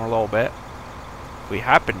going a little bit. If we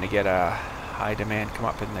happen to get a high demand come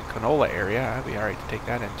up in the canola area, I'd be alright to take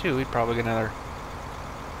that in too. We'd probably get another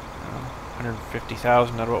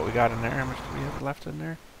 150,000 out of what we got in there. How much do we have left in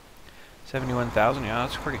there? 71,000. Yeah,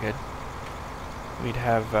 that's pretty good. We'd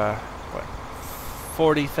have what,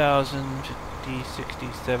 40,000, 50,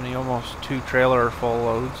 60, 70, almost 2 trailer full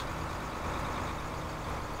loads.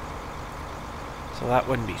 So that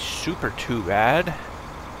wouldn't be super too bad.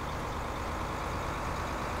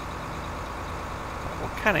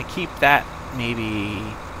 kind of keep that, maybe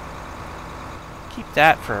keep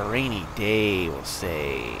that for a rainy day, we'll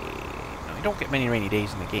say. You don't get many rainy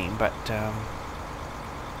days in the game, but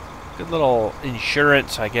good little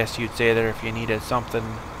insurance, I guess you'd say there, if you needed something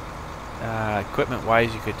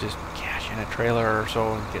equipment-wise. You could just cash in a trailer or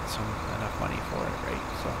so and get enough money for it, right?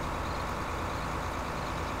 So,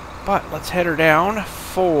 but let's head her down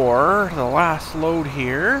for the last load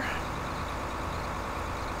here.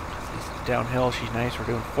 Downhill, she's nice. We're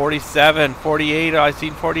doing 47, 48. Oh, I've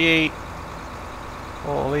seen 48.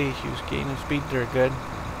 Holy, she was gaining speed there good.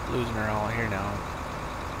 Losing her all here now.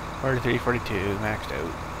 43, 42, maxed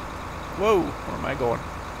out. Whoa, where am I going?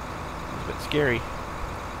 It's a bit scary.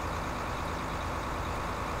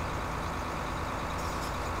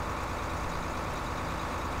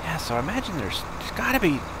 Yeah, so I imagine there's got to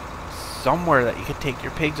be somewhere that you could take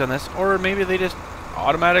your pigs on this, or maybe they just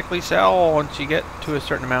automatically sell once you get to a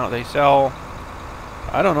certain amount. They sell.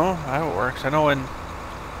 I don't know how it works. I know in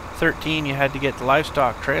 13 you had to get the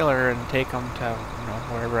livestock trailer and take them to, you know,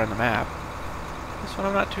 wherever on the map. This one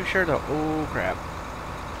I'm not too sure though. Oh crap!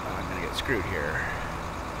 I'm gonna get screwed here.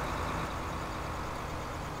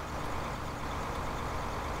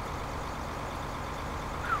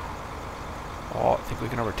 Oh, I think we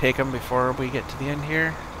can overtake them before we get to the end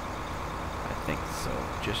here. I think so,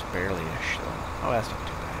 just barely-ish. So, oh, that's not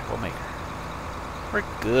too bad. We'll make her. We're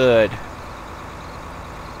good.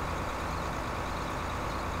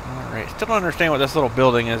 All right. Still don't understand what this little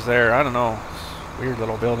building is there. I don't know. It's a weird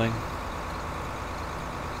little building.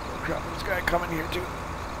 Oh crap! This guy coming here too.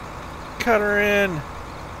 Cut her in.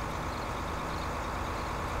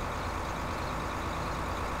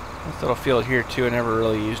 This little field here too, I never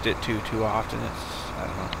really used it too often. I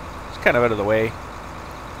don't know. It's kind of out of the way.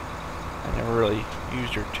 I never really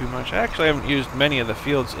used her too much. I actually haven't used many of the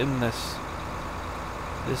fields in this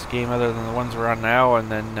game other than the ones we're on now,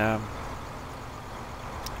 and then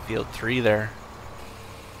field 3 there.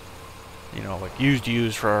 You know, like used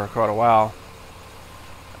for quite a while.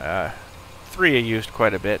 3 I used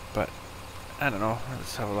quite a bit, but I don't know.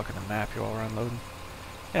 Let's have a look at the map here while we're unloading.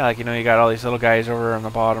 Yeah, like, you know, you got all these little guys over on the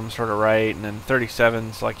bottom, sort of right, and then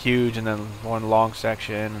 37's like huge, and then one long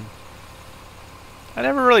section. And I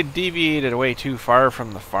never really deviated away too far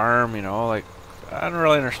from the farm, you know, like, I don't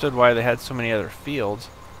really understood why they had so many other fields.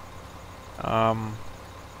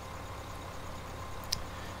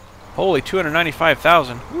 Holy,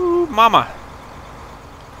 295,000. Woo, mama.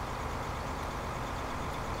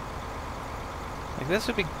 Like, this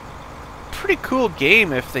would be a pretty cool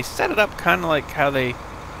game if they set it up kind of like how they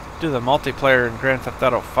do the multiplayer in Grand Theft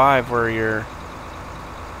Auto 5, where you're...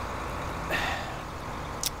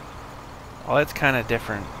 Well, it's kind of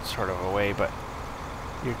different sort of a way, but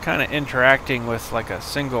you're kind of interacting with like a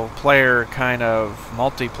single player kind of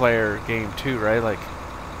multiplayer game too, right? Like,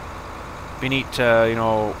 it'd be neat to, you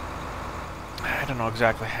know, I don't know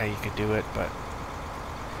exactly how you could do it, but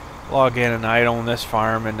log in and I own this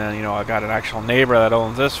farm, and then, you know, I got an actual neighbor that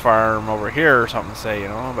owns this farm over here or something, say, you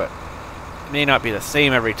know, but it may not be the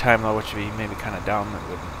same every time though, which would be maybe kind of dumb. It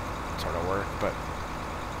wouldn't sort of work, but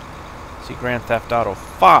see, Grand Theft Auto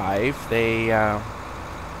 5, they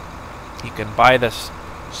you can buy this,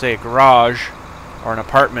 say, a garage or an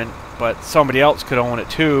apartment, but somebody else could own it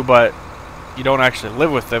too, but you don't actually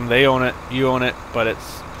live with them. They own it, you own it, but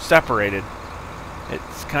it's separated.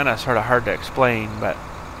 It's kind of sort of hard to explain, but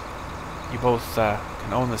you both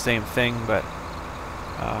can own the same thing, but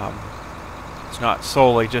it's not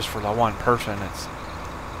solely just for the one person. It's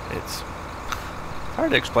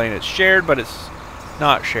hard to explain. It's shared, but it's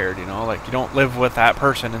not shared, you know, like you don't live with that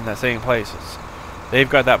person in the same place. They've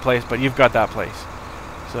got that place, but you've got that place.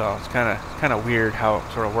 So it's kind of weird how it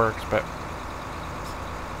sort of works, but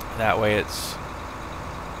that way it's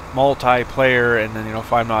multiplayer, and then, you know,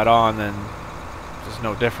 if I'm not on, then there's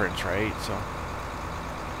no difference, right? So,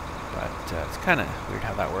 but it's kind of weird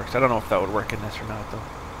how that works. I don't know if that would work in this or not, though.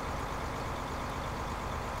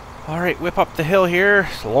 All right, whip up the hill here,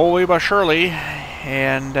 slowly but surely,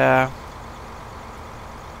 and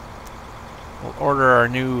we'll order our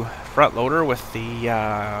new front loader with the,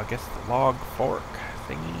 I guess, the log fork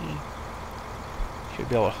thingy. Should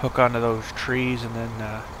be able to hook onto those trees and then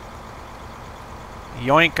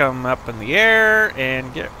yoink them up in the air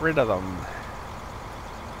and get rid of them.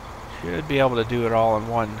 Should be able to do it all in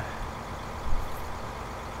one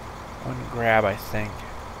grab, I think.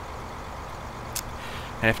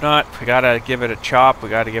 And if not, if we gotta give it a chop, we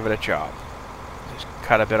gotta give it a chop. Just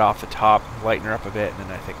cut a bit off the top, lighten her up a bit, and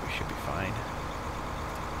then I think we should be fine.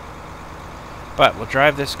 But we'll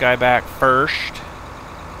drive this guy back first,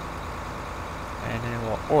 and then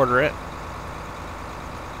we'll order it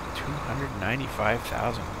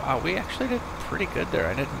 295,000. Wow, we actually did pretty good there.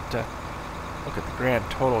 I didn't look at the grand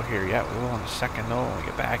total here yet. We will in a second though when we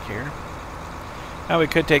get back here. Now we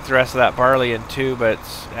could take the rest of that barley in too, but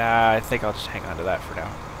I think I'll just hang on to that for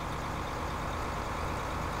now.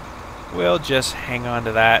 We'll just hang on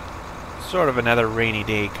to that. Sort of another rainy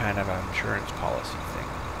day kind of insurance policy thing.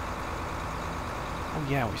 Oh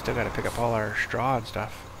yeah, we still got to pick up all our straw and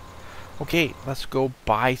stuff. Okay, let's go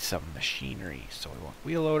buy some machinery. So we want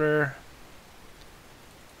wheel loader,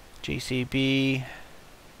 JCB,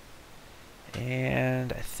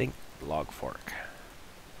 and I think log fork.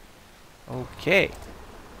 Okay.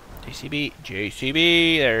 JCB, there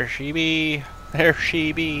she be. There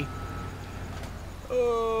she be.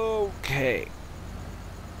 Okay.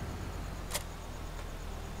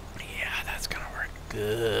 Yeah, that's gonna work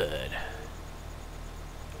good.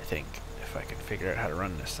 I think, if I can figure out how to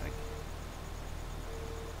run this thing.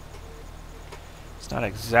 It's not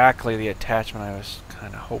exactly the attachment I was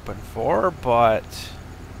kind of hoping for, but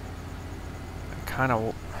I kind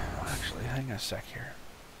of... Actually, hang on a sec here.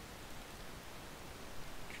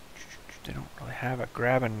 They don't really have a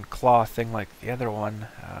grab and claw thing like the other one.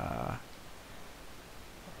 Where's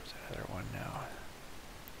that other one now?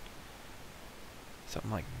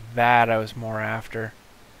 Something like that I was more after.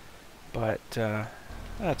 But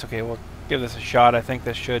that's okay. We'll give this a shot. I think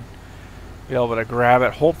this should be able to grab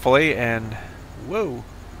it, hopefully, and whoa,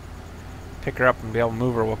 pick her up and be able to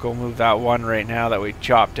move her. We'll go move that one right now that we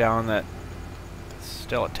chopped down that's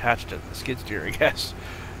still attached to the skid steer, I guess.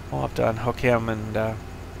 We'll have to unhook him and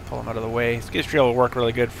pull him out of the way. Skid steer will work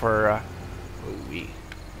really good for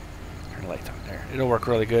turn the lights on there. It'll work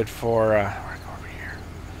really good for go over here.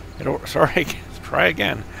 It'll sorry, try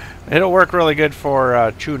again. It'll work really good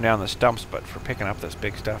for chewing down the stumps, but for picking up this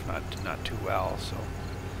big stuff, not too well. So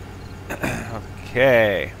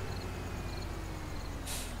okay.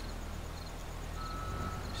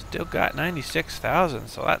 Still got 96,000,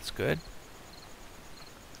 so that's good.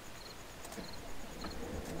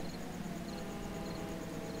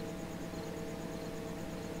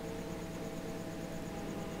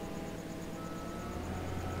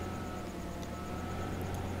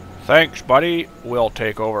 Thanks, buddy. We'll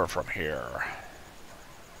take over from here.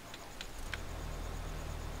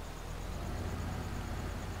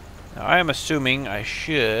 Now, I am assuming I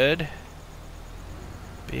should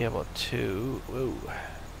be able to... Whoa.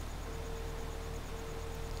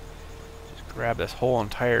 Just grab this whole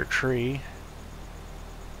entire tree.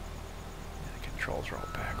 The controls roll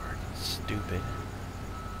backwards. Stupid.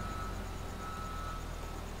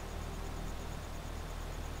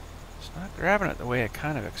 Not grabbing it the way I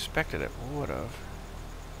kind of expected it would have.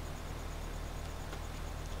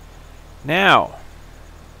 Now.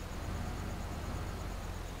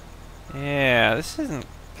 Yeah, this isn't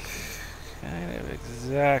kind of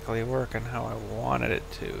exactly working how I wanted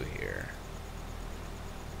it to here.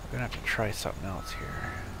 I'm gonna have to try something else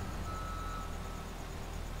here.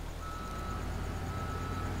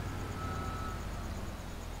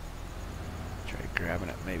 Try grabbing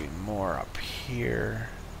it maybe more up here.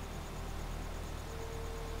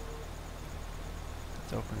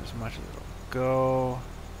 Open as much as it'll go.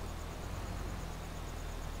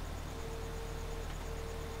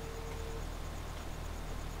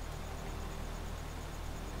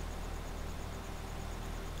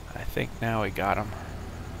 I think now we got him.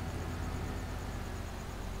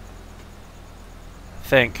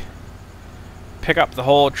 Think. Pick up the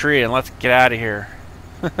whole tree and let's get out of here.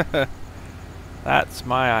 That's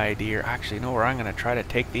my idea. Actually, you know where I'm going to try to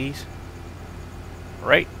take these?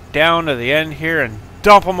 Right down to the end here and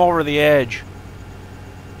dump them over the edge.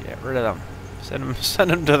 Get rid of them. Send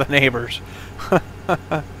them to the neighbors.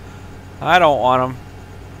 I don't want them.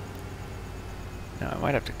 Now I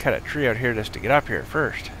might have to cut a tree out here just to get up here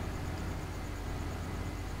first.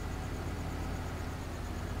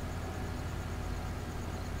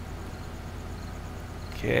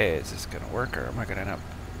 Okay, is this gonna work, or am I gonna end up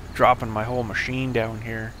dropping my whole machine down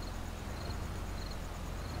here?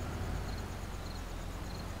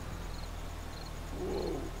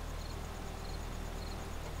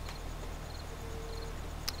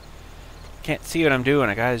 Can't see what I'm doing.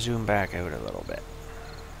 I gotta zoom back out a little bit.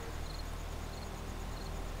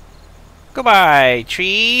 Goodbye,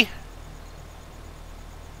 tree.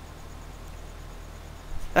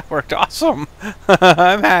 That worked awesome.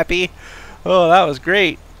 I'm happy. Oh, that was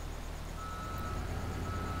great.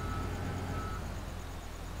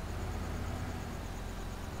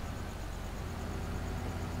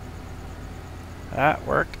 That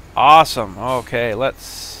worked awesome. Okay,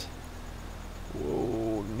 let's...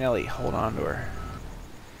 Whoa, Nelly, hold on to her.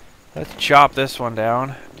 Let's chop this one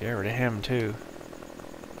down. Get rid of him, too.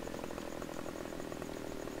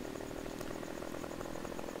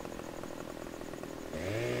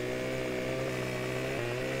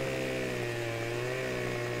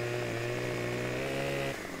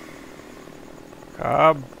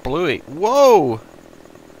 Bluey. Whoa!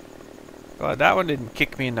 God, that one didn't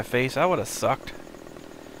kick me in the face. That would have sucked.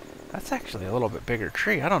 That's actually a little bit bigger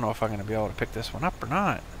tree. I don't know if I'm going to be able to pick this one up or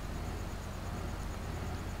not.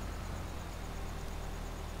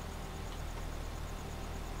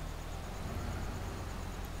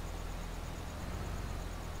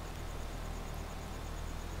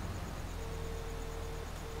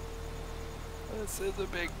 This is a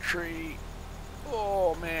big tree.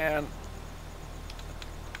 Oh, man.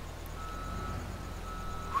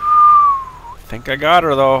 Think I got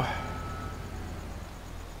her, though.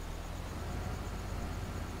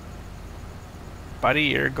 Buddy,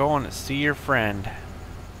 you're going to see your friend.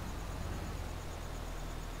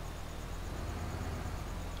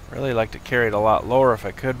 Really like to carry it a lot lower if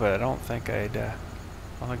I could, but I don't think I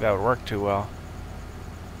don't think that would work too well.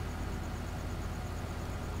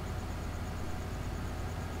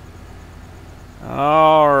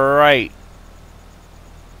 All right.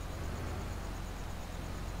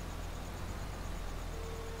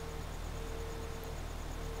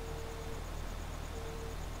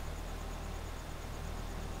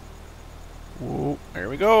 Ooh, there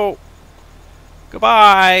we go.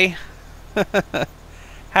 Goodbye.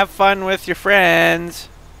 Have fun with your friends.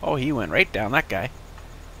 Oh, he went right down, that guy.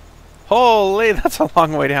 Holy, that's a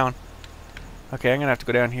long way down. Okay, I'm going to have to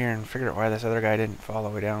go down here and figure out why this other guy didn't fall all the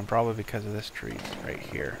way down. Probably because of this tree right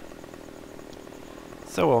here.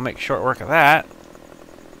 So we'll make short work of that.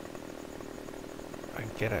 I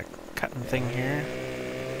can get a cutting thing here.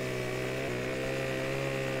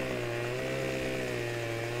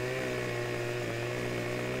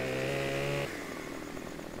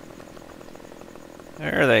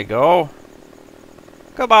 There they go.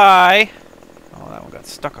 Goodbye. Oh, that one got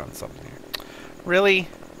stuck on something here. Really?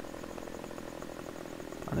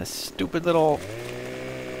 On this stupid little...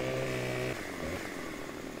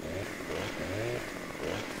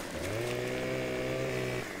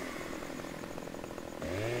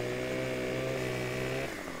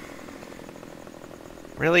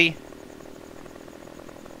 Really?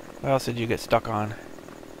 What else did you get stuck on?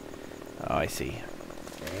 Oh, I see.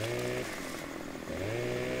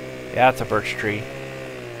 Yeah, it's a birch tree.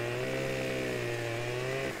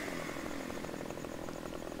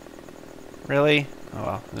 Really? Oh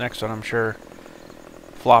well, the next one I'm sure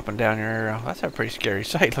flopping down here. That's a pretty scary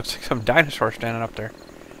sight. Looks like some dinosaur standing up there.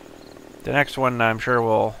 The next one I'm sure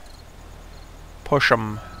will push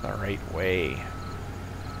them the right way.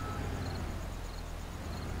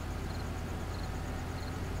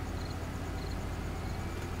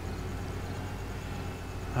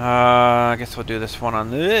 I guess we'll do this one on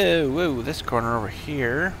this corner over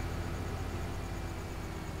here.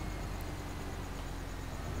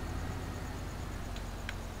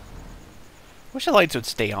 Wish the lights would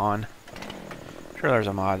stay on. Sure, there's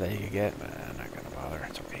a mod that you can get, but I'm not gonna bother.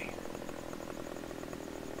 It's okay.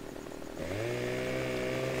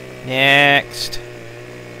 Next.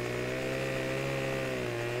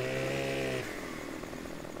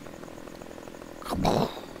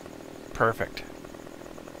 Perfect.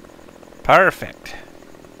 Perfect.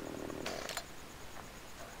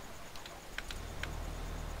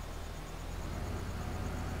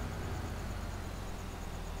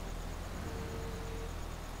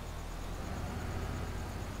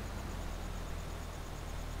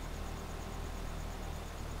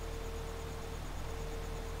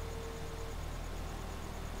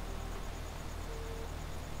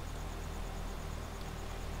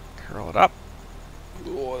 Curl it up.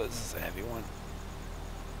 Oh, this is a heavy one.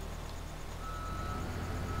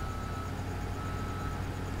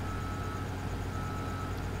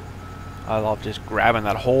 I love just grabbing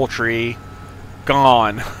that whole tree.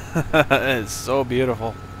 Gone. It's so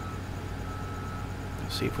beautiful.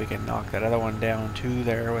 Let's see if we can knock that other one down too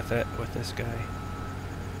there with it, with this guy.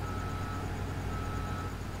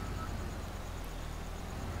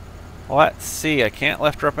 Let's see. I can't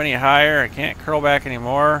lift her up any higher. I can't curl back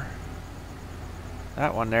anymore.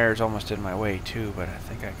 That one there is almost in my way too, but I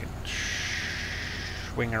think I can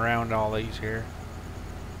swing around all these here.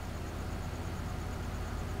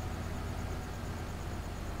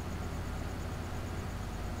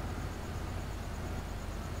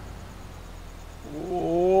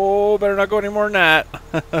 Oh, better not go any more than that.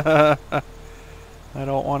 I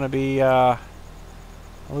don't want to be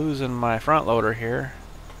losing my front loader here.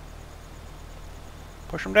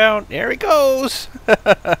 Push him down. There he goes.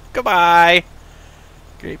 Goodbye.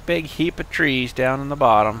 Great big heap of trees down in the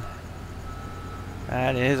bottom.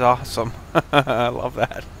 That is awesome. I love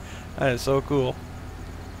that. That is so cool.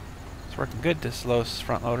 It's working good, this Lowe's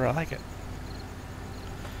front loader. I like it.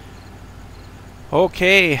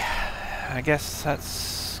 Okay. I guess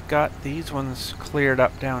that's got these ones cleared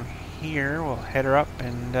up down here. We'll head her up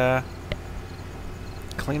and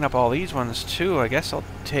clean up all these ones too. I guess I'll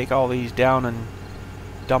take all these down and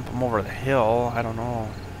dump them over the hill. I don't know.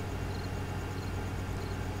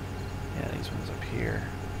 Yeah, these ones up here.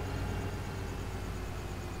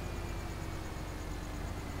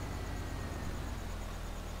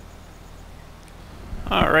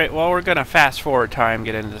 Alright, well, we're going to fast forward time,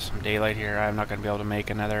 get into some daylight here. I'm not going to be able to make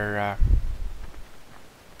another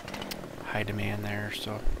high demand there,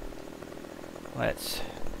 so let's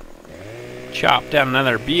chop down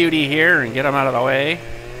another beauty here and get them out of the way.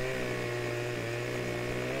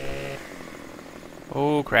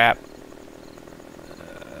 Oh, crap.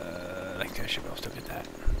 I think I should be able to get that.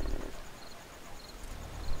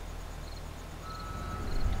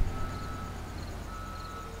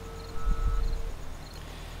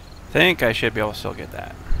 Think I should be able to still get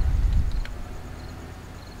that.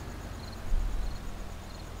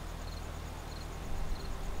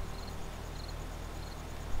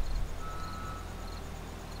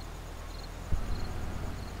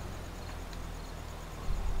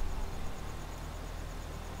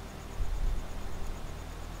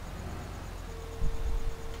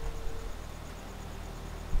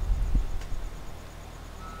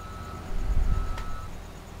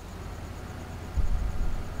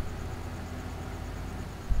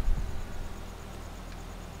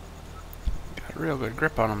 Real good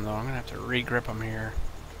grip on them though. I'm gonna have to re-grip them here.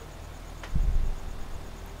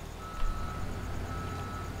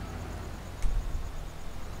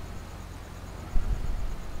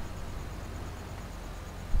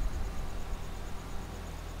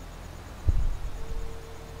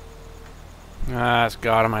 That's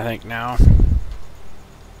got him, I think, now.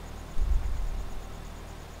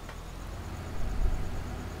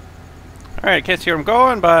 Alright, can't see where I'm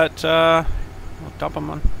going, but we'll dump them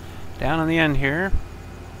on down on the end here.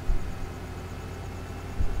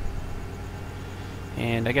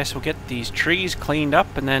 And I guess we'll get these trees cleaned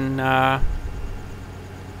up and then get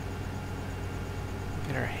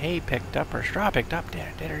our hay picked up, or straw picked up. Did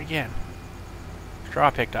her again. Straw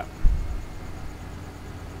picked up.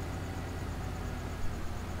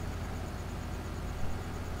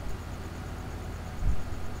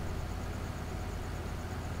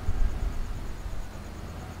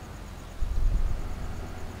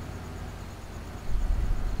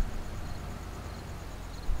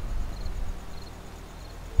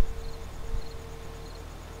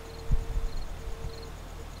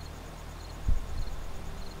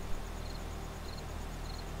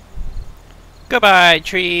 Goodbye,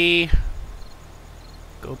 tree.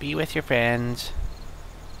 Go be with your friends.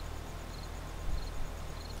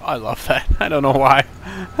 I love that. I don't know why.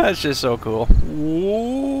 That's just so cool.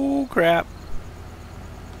 Ooh, crap.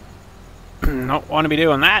 Don't want to be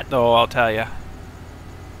doing that, though, I'll tell you.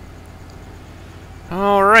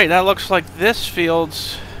 Alright, that looks like this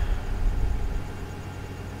field's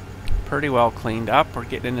pretty well cleaned up. We're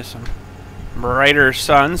getting into some brighter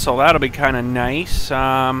sun, so that'll be kind of nice.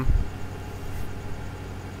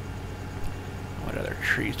 What other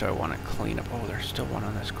trees do I want to clean up? Oh, there's still one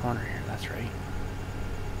on this corner here. That's right.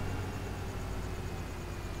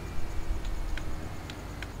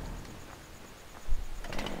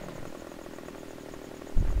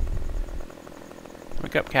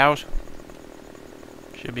 Wake up, cows.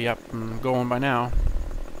 Should be up and going by now.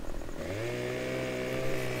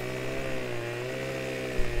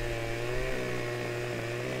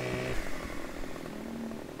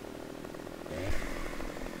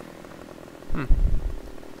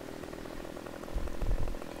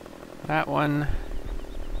 That one,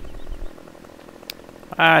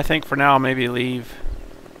 I think for now I'll maybe leave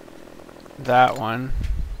that one.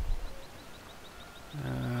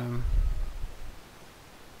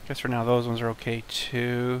 Guess for now those ones are okay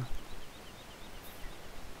too.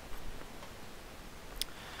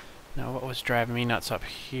 Now what was driving me nuts up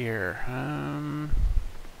here?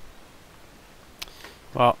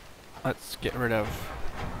 Well, let's get rid of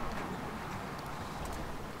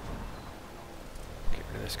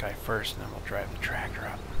this guy first, and then we'll drive the tractor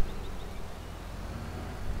up.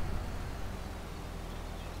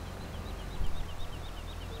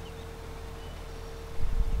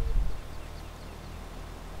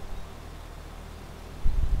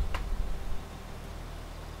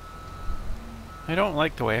 I don't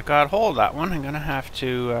like the way I got hold of that one. I'm gonna have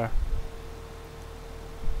to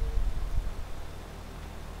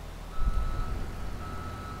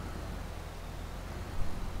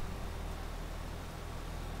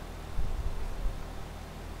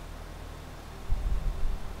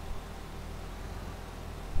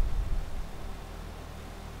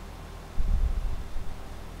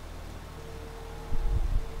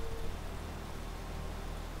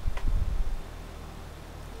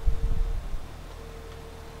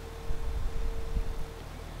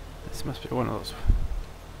This must be one of those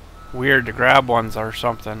weird to grab ones or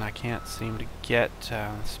something. I can't seem to get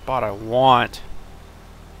the spot I want.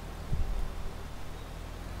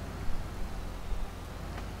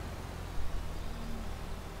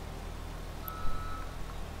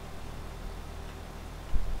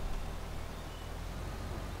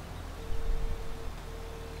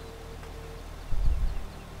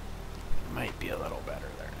 Might be a little better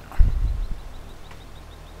there now.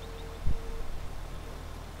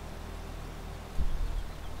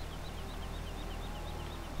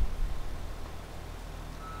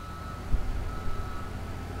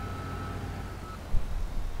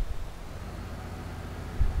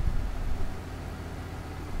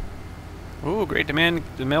 Ooh, great demand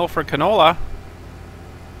the mill for canola.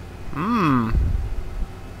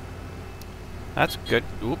 That's good.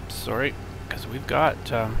 Oops, sorry. Because we've got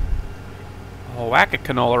a whole whack of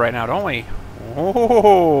canola right now, don't we?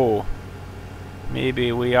 Oh,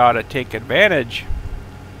 maybe we ought to take advantage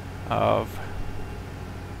of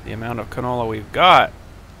the amount of canola we've got.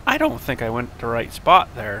 I don't think I went the right spot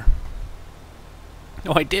there.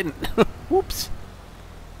 No, I didn't. Whoops.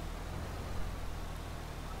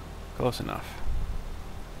 Close enough.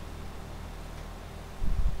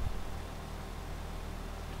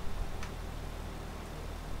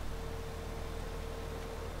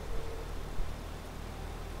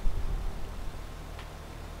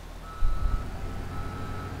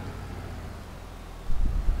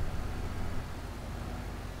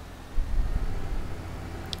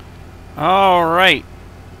 All right.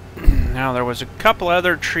 Now there was a couple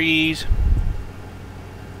other trees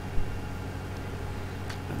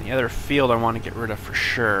in the other field I want to get rid of for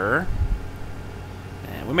sure.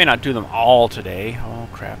 And we may not do them all today. Oh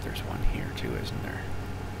crap, there's one here too, isn't there?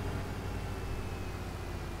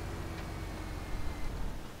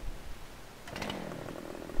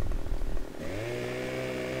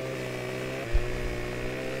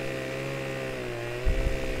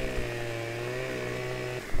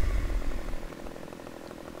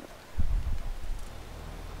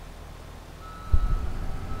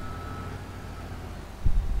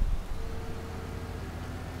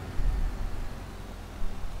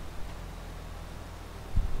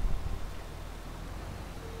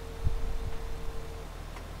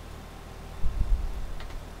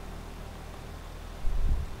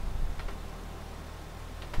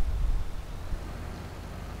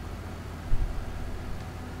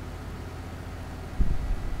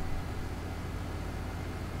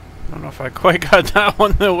 I don't know if I quite got that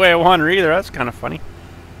one the way I wanted either. That's kind of funny.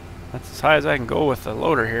 That's as high as I can go with the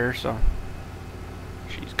loader here, so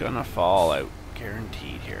she's gonna fall out,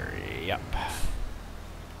 guaranteed here. Yep.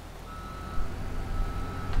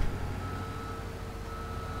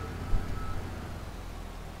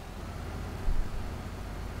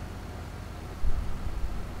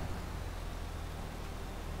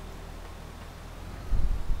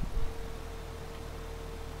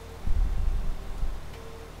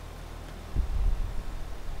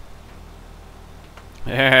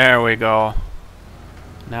 There we go.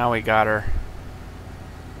 Now we got her.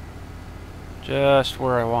 Just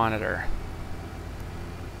where I wanted her.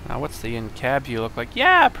 Now what's the in-cab view look like?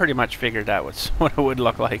 Yeah, I pretty much figured that was what it would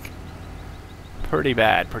look like. Pretty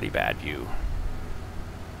bad view.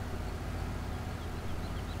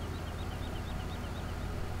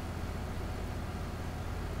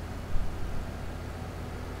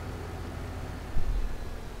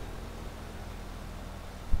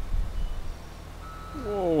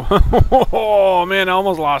 Oh man, I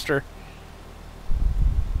almost lost her.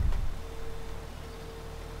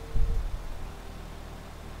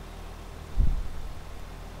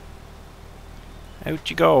 Out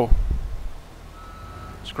you go.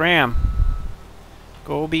 Scram.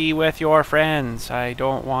 Go be with your friends. I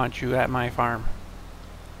don't want you at my farm.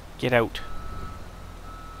 Get out.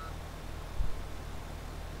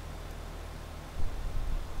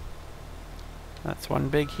 That's one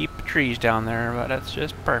big heap of trees down there, but that's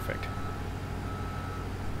just perfect.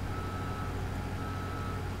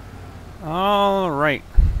 Alright.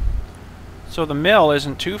 So the mill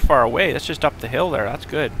isn't too far away. It's just up the hill there. That's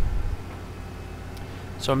good.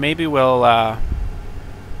 So maybe we'll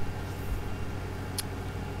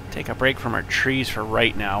take a break from our trees for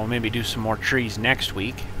right now. We'll maybe do some more trees next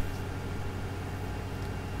week.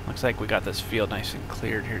 Looks like we got this field nice and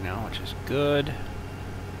cleared here now, which is good.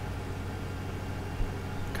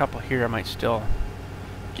 Couple here I might still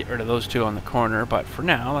get rid of those two on the corner, but for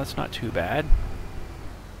now that's not too bad.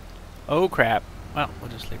 Oh crap. Well, we'll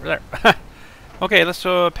just leave her there. Okay, let's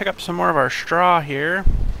pick up some more of our straw here.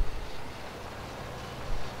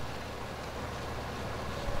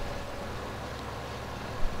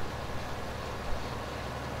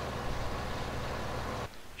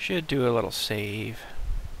 should do a little save.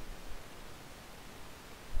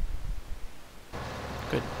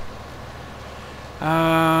 Good.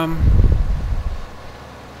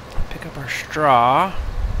 Pick up our straw.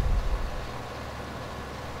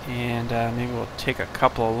 And maybe we'll take a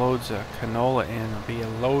couple of loads of canola in. It'll be a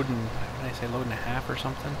load and, what did I say, load and a half or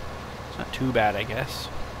something? It's not too bad, I guess.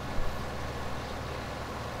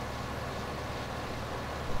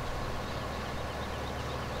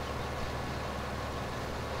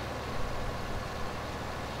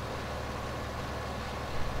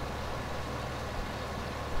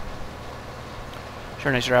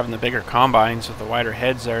 Sure nicer having the bigger combines with the wider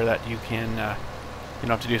heads there that you can, you don't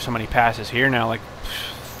have to do so many passes here now. Like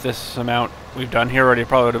this amount we've done here already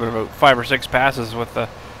probably would have been about 5 or 6 passes with the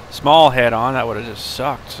small head on. That would have just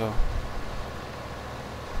sucked. So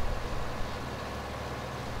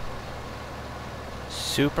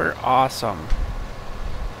super awesome.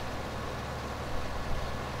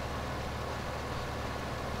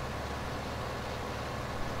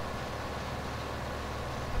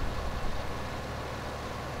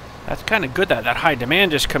 That's kind of good that that high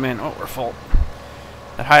demand just come in. Oh, we're full.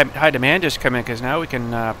 That high demand just come in because now we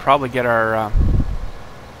can probably get our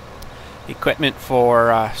equipment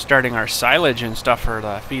for starting our silage and stuff for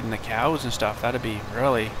the feeding the cows and stuff. That'd be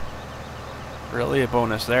really a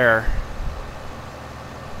bonus there.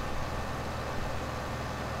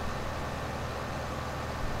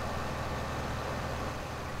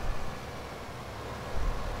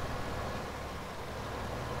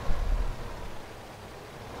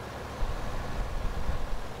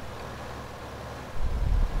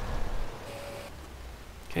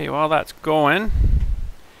 Okay, while that's going,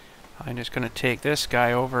 I'm just going to take this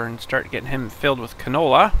guy over and start getting him filled with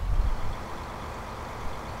canola.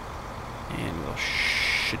 And we'll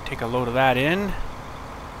should take a load of that in.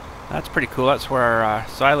 That's pretty cool. That's where our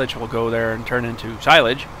silage will go there and turn into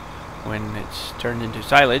silage when it's turned into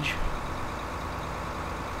silage.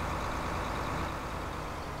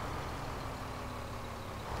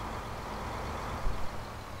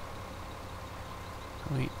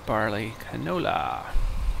 Wheat, barley, canola.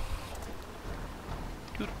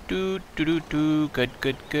 Good,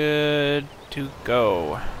 good, good to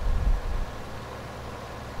go.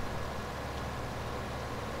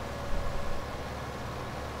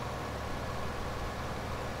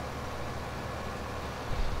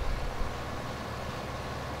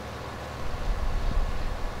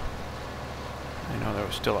 I know there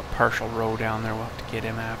was still a partial row down there. We'll have to get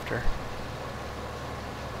him after.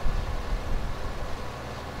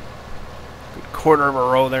 Good quarter of a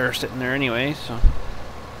row there sitting there anyway, so.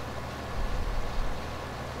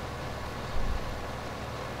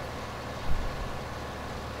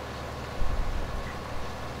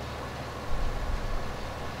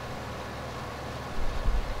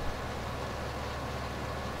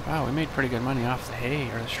 Wow, we made pretty good money off the hay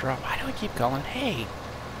or the straw. Why do I keep calling hay?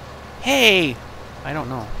 Hay! I don't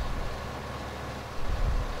know.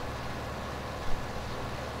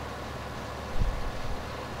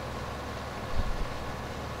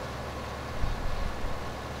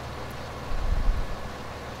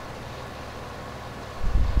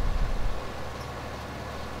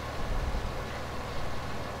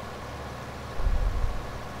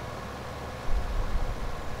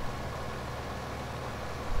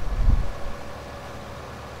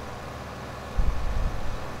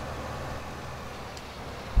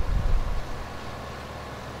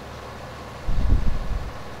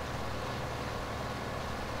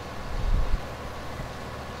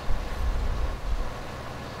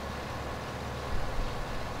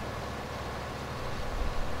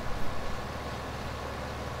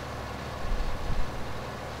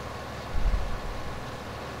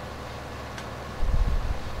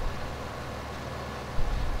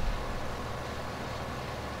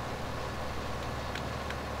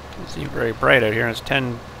 It's very bright out here, and it's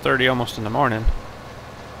 10:30 almost in the morning.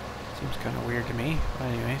 Seems kind of weird to me, but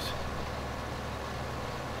anyways.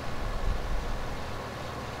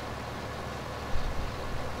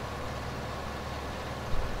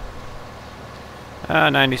 Ah,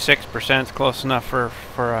 96% is close enough for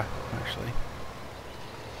actually.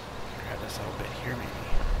 Grab this little bit here, maybe.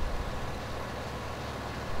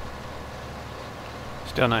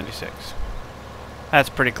 Still 96. That's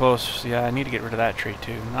pretty close. Yeah, I need to get rid of that tree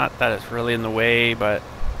too. Not that it's really in the way, but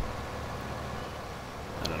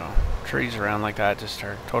I don't know. Trees around like that just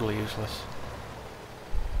are totally useless.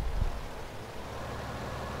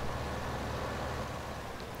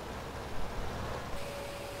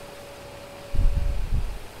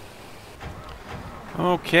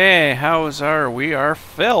 Okay, how's our... We are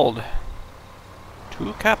filled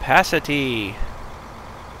to capacity.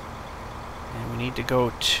 And we need to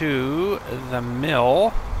go to the mill,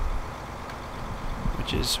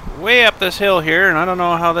 which is way up this hill here, and I don't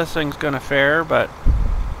know how this thing's gonna fare, but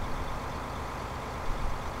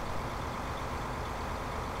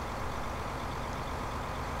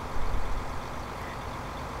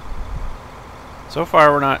so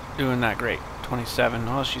far we're not doing that great. 27.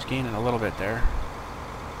 Well, she's gaining a little bit there.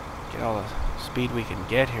 Get all the speed we can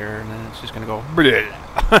get here, and then it's just gonna go bleh.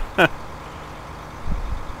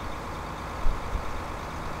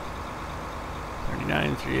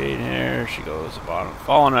 39.38. There she goes, the bottom,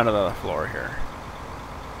 falling out of the floor here.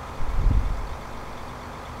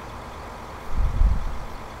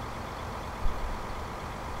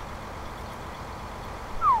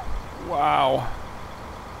 Wow.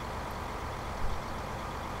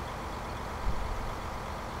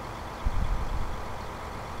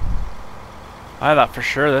 I thought for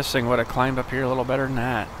sure this thing would have climbed up here a little better than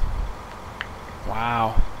that.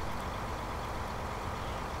 Wow.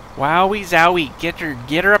 Wowie zowie. Get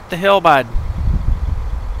her up the hill, bud.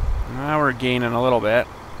 Now we're gaining a little bit.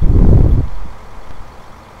 I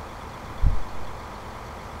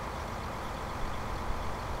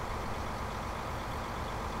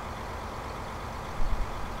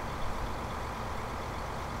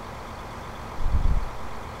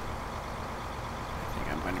think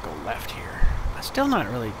I'm going to go left here. I'm still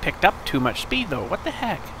not really picked up too much speed though. What the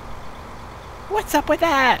heck? What's up with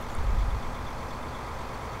that?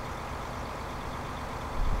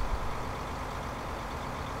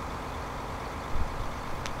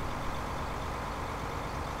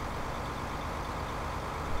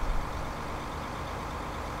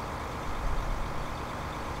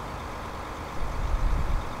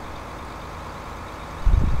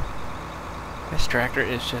 This tractor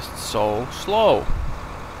is just so slow.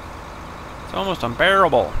 It's almost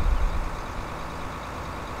unbearable.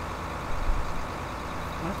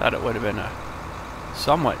 I thought it would have been a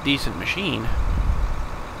somewhat decent machine.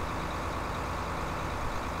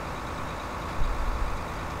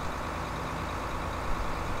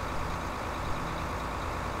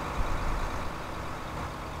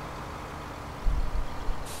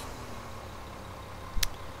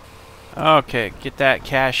 Okay, get that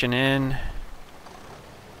cashing in.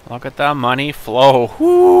 Look at the money flow.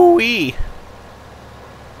 Whoo-wee!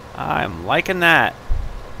 I'm liking that.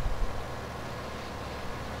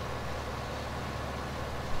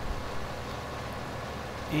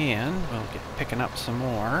 And we'll get picking up some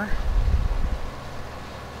more.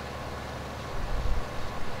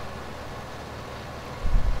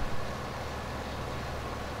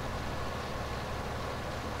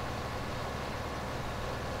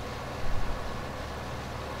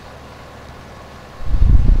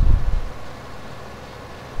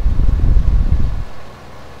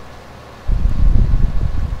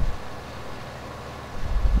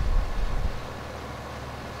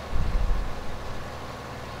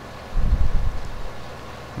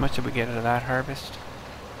 How much did we get out of that harvest?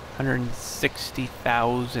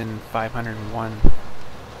 160,501.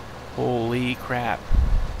 Holy crap.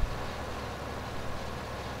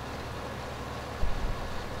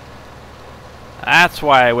 That's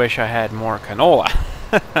why I wish I had more canola.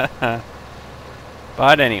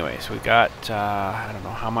 But anyways, we got, I don't know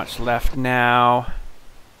how much left now.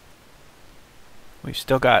 We've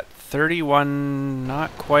still got 31,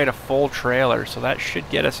 not quite a full trailer, so that should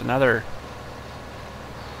get us another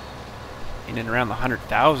in and around the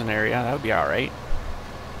 100,000 area. That would be alright.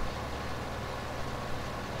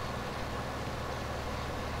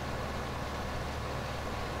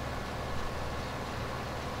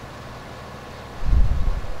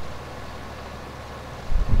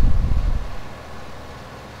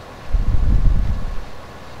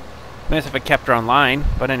 Nice if I kept her online,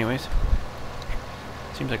 but anyways.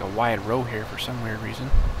 Seems like a wide row here for some weird reason.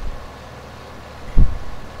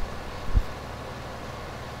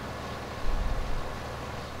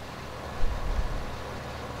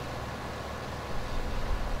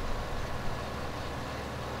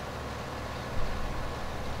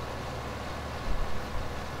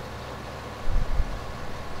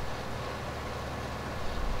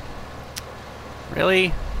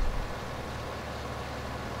 Really?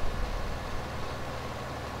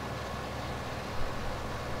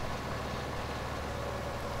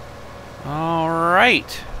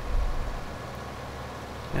 Alright.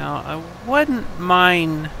 Now, I wouldn't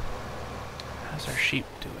mind... How's our sheep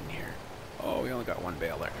doing here? Oh, we only got one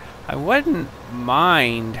bale there. I wouldn't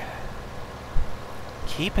mind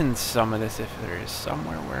keeping some of this if there is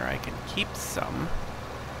somewhere where I can keep some.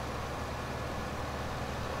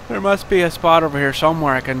 There must be a spot over here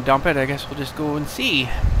somewhere I can dump it. I guess we'll just go and see.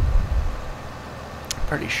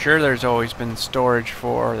 Pretty sure there's always been storage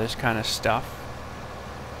for this kind of stuff.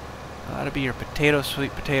 That'll be your potatoes,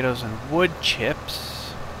 sweet potatoes, and wood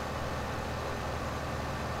chips.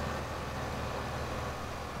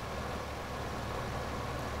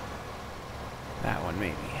 That one,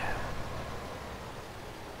 maybe.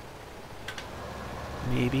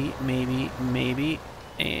 Maybe, maybe, maybe,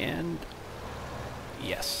 and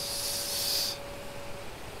yes.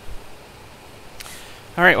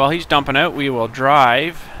 Alright, while he's dumping out, we will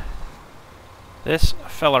drive this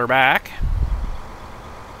feller back.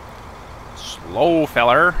 Slow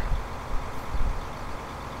feller.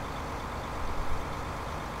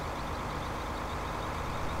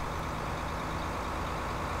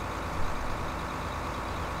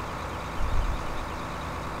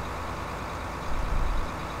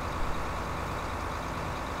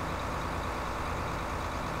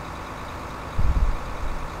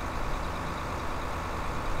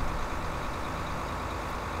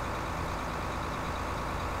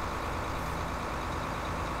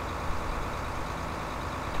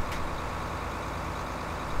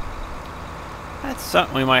 That's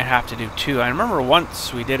something we might have to do too. I remember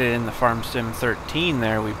once we did it in the Farm Sim 13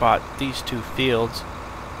 there. We bought these two fields,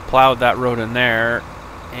 plowed that road in there,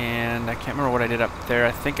 and I can't remember what I did up there.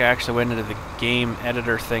 I think I actually went into the game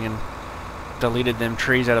editor thing and deleted them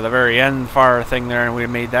trees out of the very end far thing there, and we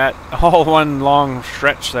made that all one long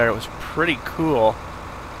stretch there. It was pretty cool.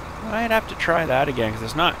 I'd have to try that again because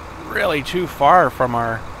it's not really too far from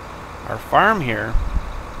our farm here.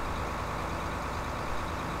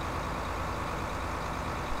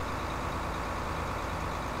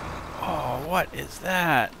 What is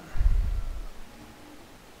that?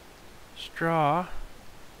 Straw.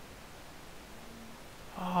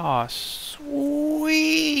 Oh,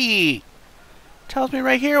 sweet! Tells me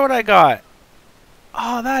right here what I got.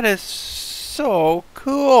 Oh, that is so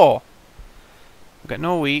cool. We got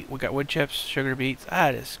no wheat. We got wood chips, sugar beets.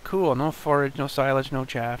 That is cool. No forage, no silage, no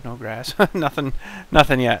chaff, no grass. nothing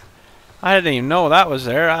yet. I didn't even know that was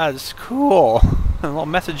there. That is cool. A little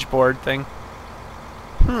message board thing.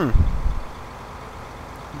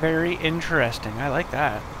 Very interesting. I like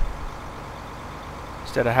that.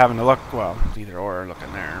 Instead of having to look, well, either or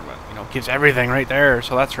looking there, but you know, it gives everything right there,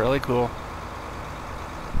 so that's really cool.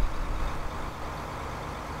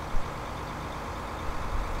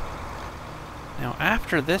 Now,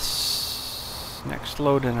 after this next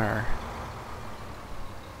load in our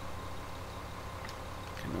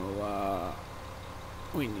canola,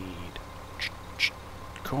 we need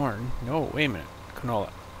corn. No, wait a minute. Canola.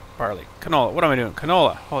 Barley. Canola. What am I doing?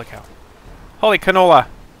 Canola. Holy cow. Holy canola.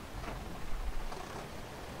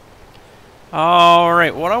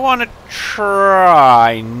 Alright, what I want to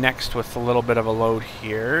try next with a little bit of a load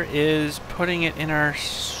here is putting it in our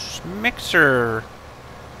mixer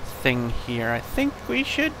thing here. I think we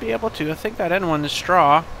should be able to. I think that end one is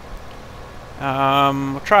straw.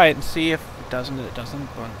 We'll try it and see if it doesn't,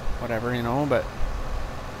 but whatever, you know, but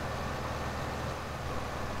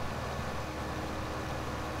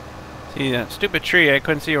see, that stupid tree, I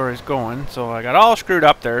couldn't see where it was going, so I got all screwed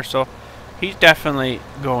up there, so he's definitely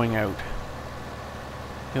going out.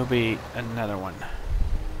 He'll be another one.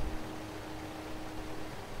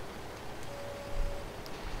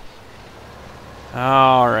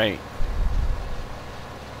 Alright.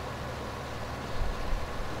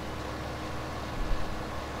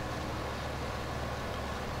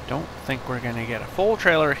 Don't think we're going to get a full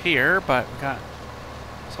trailer here, but we got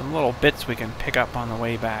some little bits we can pick up on the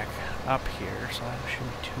way back up here, so that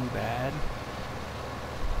shouldn't be too bad.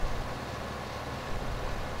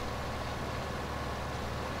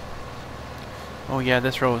 Oh yeah,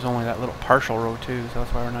 this row is only that little partial row too, so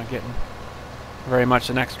that's why we're not getting very much.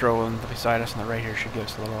 The next row and beside us on the right here should give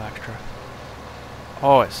us a little extra.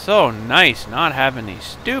 Oh, it's so nice not having these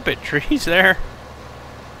stupid trees there.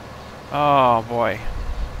 Oh boy.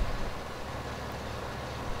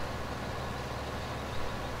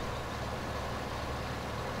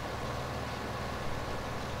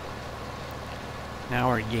 Now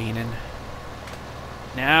we're gaining.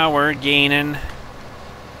 Now we're gaining.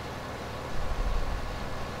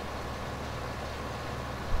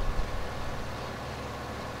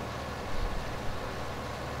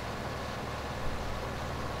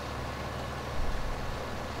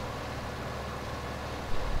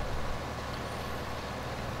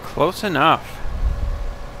 Close enough.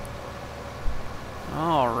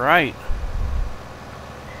 All right.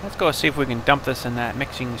 Let's go see if we can dump this in that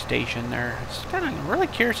mixing station there. I'm really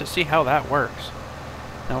curious to see how that works.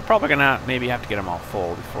 Now we're probably gonna maybe have to get them all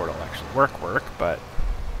full before it'll actually work, but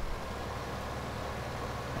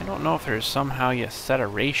I don't know if there's somehow you set a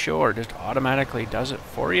ratio or just automatically does it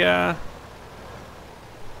for you. I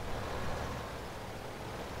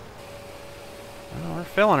don't know, we're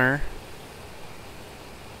filling her.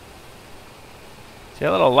 See,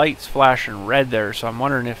 a little light's flashing red there, so I'm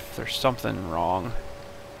wondering if there's something wrong.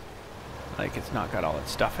 Like it's not got all its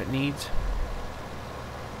stuff it needs.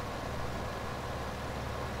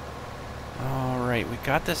 Alright, we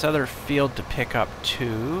got this other field to pick up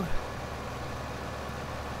too.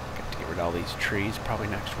 Got to get rid of all these trees probably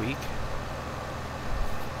next week.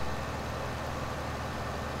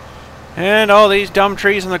 And all these dumb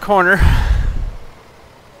trees in the corner.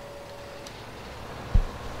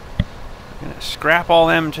 Gonna scrap all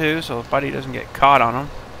them too, so Buddy doesn't get caught on them.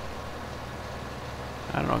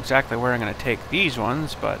 I don't know exactly where I'm gonna take these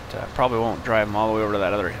ones, but probably won't drive them all the way over to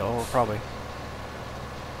that other hill. We'll probably,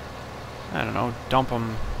 I don't know, dump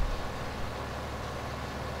them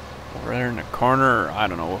over there in the corner. Or I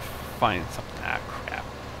don't know. We'll find something. Ah, crap.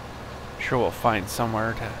 Sure, we'll find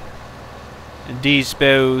somewhere to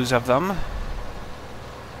dispose of them.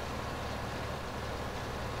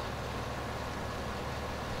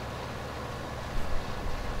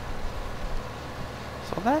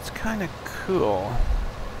 So that's kind of cool.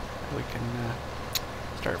 We can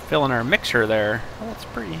start filling our mixer there. Well, that's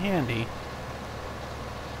pretty handy.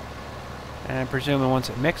 And I'm presuming once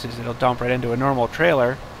it mixes, it'll dump right into a normal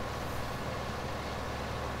trailer.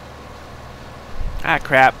 Ah,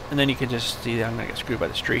 crap. And then you can just see that I'm going to get screwed by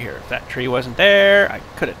this tree here. If that tree wasn't there, I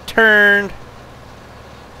could have turned.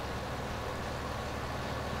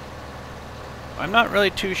 I'm not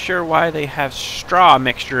really too sure why they have straw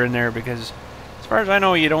mixture in there, because as far as I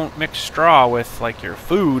know, you don't mix straw with, like, your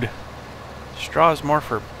food. Straw is more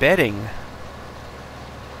for bedding.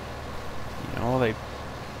 You know, they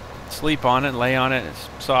sleep on it, lay on it, it's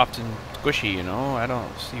soft and squishy, you know. I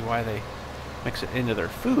don't see why they mix it into their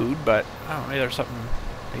food, but I don't know, maybe there's something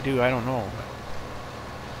they do, I don't know. But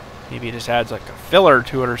maybe it just adds like a filler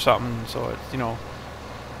to it or something, so it's, you know,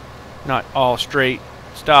 not all straight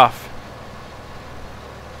stuff.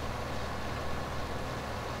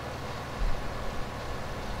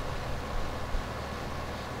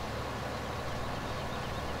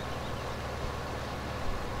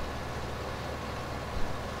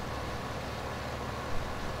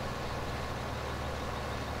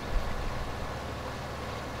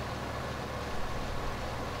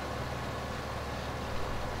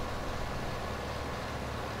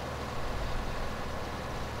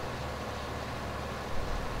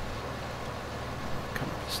 Come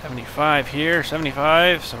up to 75 here,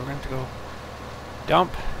 75, so we're going to go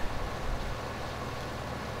dump.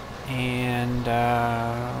 And, ooh,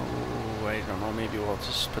 I don't know, maybe we'll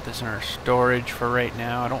just put this in our storage for right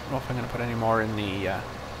now. I don't know if I'm going to put any more in the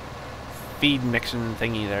feed mixing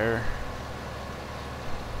thingy there.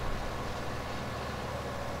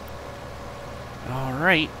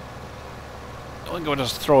 Alright. I think we'll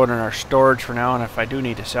just throw it in our storage for now, and if I do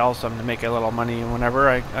need to sell some to make a little money whenever,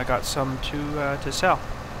 I got some to sell.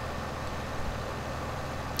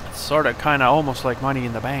 It's sort of kind of almost like money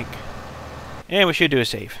in the bank. And we should do a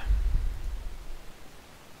save.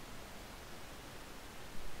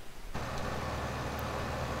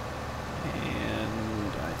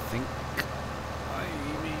 And I think I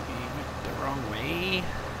maybe went the wrong way.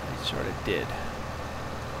 I sort of did.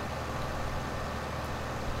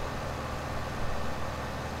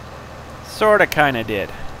 Sort of kind of did.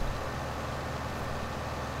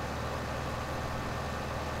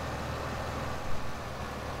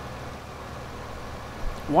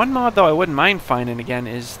 One mod, though, I wouldn't mind finding again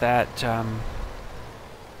is that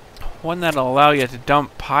one that'll allow you to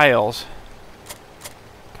dump piles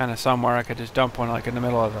kind of somewhere. I could just dump one like in the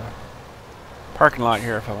middle of the parking lot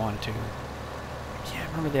here if I wanted to. I can't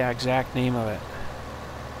remember the exact name of it,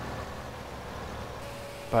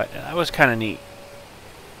 but that was kind of neat.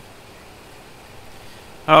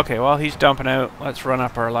 Okay, well, he's dumping out. Let's run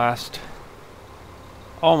up our last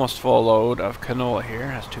almost full load of canola here.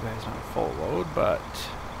 That's too bad it's not a full load, but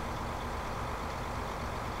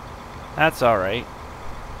that's alright.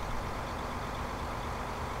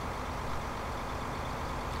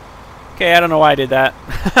 Okay, I don't know why I did that.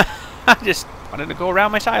 I just wanted to go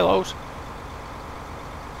around my silos.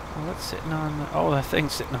 Well, what's sitting on? Oh, the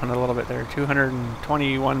thing's sitting on a little bit there.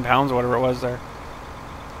 221 pounds or whatever it was there.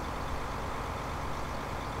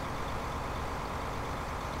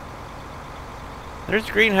 There's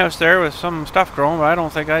a greenhouse there with some stuff growing, but I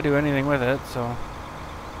don't think I do anything with it, so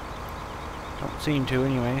don't seem to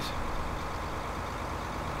anyways.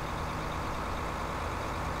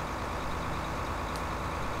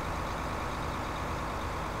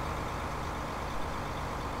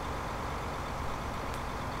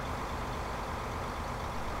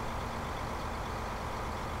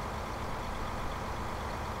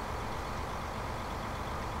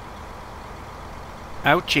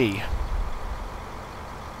 Ouchie.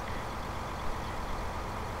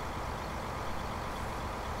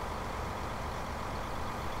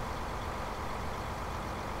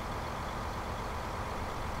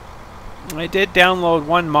 I did download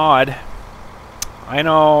one mod. I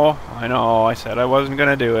know, I said I wasn't going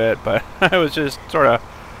to do it, but I was just sort of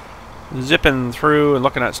zipping through and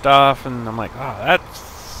looking at stuff, and I'm like, oh,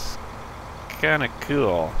 that's kind of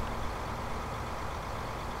cool.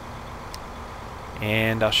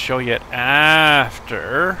 And I'll show you it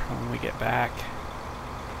after, when we get back.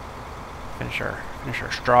 Finish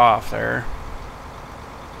our straw off there.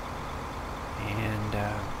 And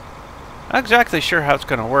not exactly sure how it's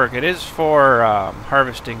going to work. It is for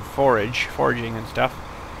harvesting foraging and stuff.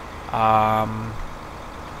 I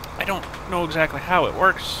don't know exactly how it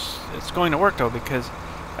works. It's going to work though, because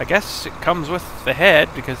I guess it comes with the head,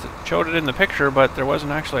 because it showed it in the picture, but there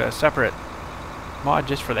wasn't actually a separate mod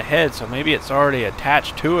just for the head, so maybe it's already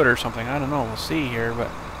attached to it or something. I don't know. We'll see here, but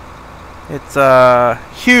it's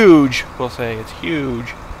huge. We'll say it's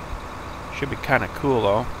huge. Should be kind of cool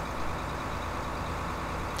though.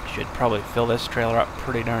 Should probably fill this trailer up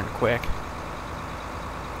pretty darn quick.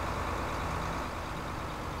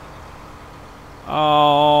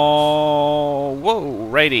 Oh, whoa,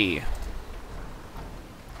 righty.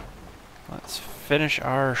 Let's finish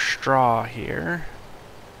our straw here.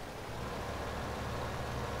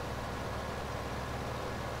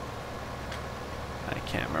 I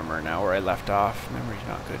can't remember now where I left off. Memory's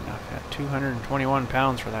not good enough yet. 221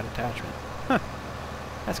 pounds for that attachment. Huh.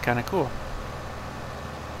 That's kind of cool.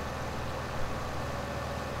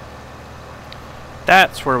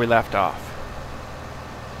 That's where we left off.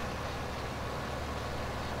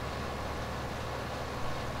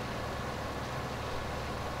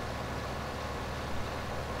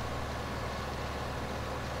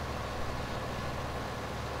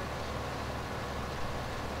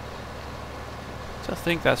 I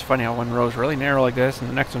think that's funny how one row's really narrow like this and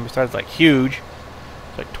the next one besides like huge.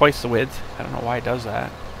 It's like twice the width. I don't know why it does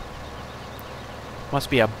that. Must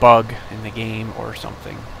be a bug in the game or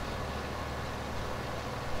something.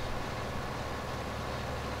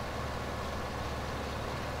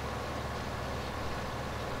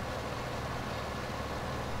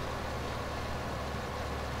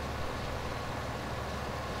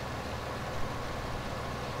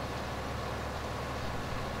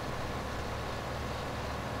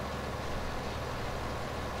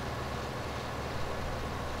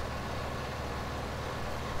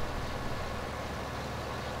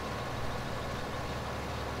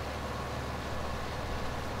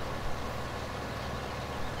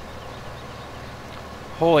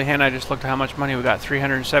 Holy hen, I just looked at how much money we got.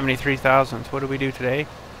 373,000. What did we do today?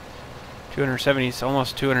 270,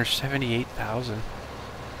 almost 278,000.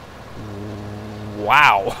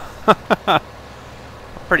 Wow. I'm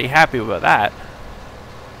pretty happy about that.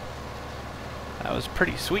 That was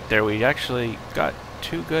pretty sweet there. We actually got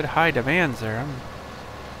two good high demands there. I'm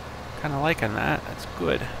kind of liking that. That's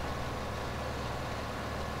good.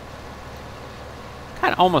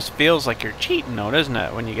 Kind of almost feels like you're cheating though, doesn't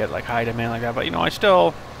it, when you get like high demand like that? But you know, I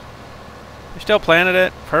still planted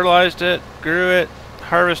it, fertilized it, grew it,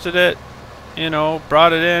 harvested it, you know,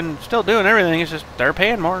 brought it in, still doing everything. It's just they're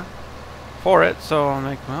paying more for it, so I'm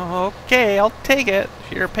like, well, okay, I'll take it.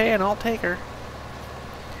 If you're paying, I'll take her.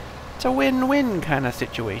 It's a win-win kind of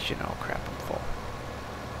situation. Oh crap, I'm full.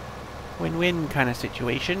 Win-win kind of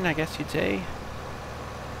situation, I guess you'd say.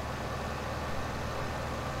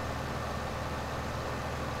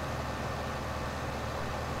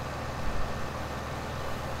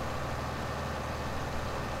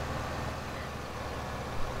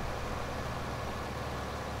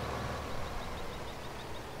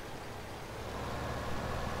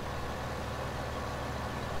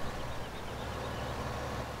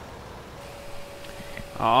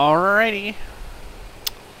 Alrighty.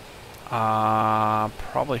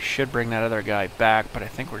 Probably should bring that other guy back, but I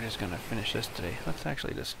think we're just going to finish this today. Let's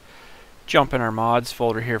actually just jump in our mods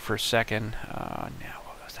folder here for a second. Now,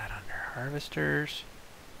 what was that under? Harvesters.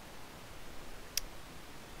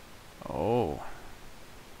 Oh.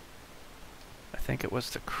 I think it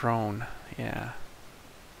was the crone. Yeah.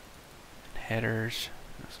 Headers.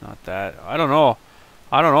 That's not that. I don't know.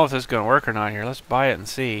 I don't know if this is going to work or not here. Let's buy it and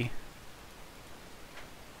see.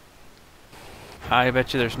 I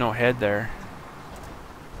bet you there's no head there.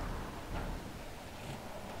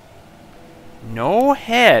 No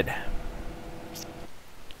head.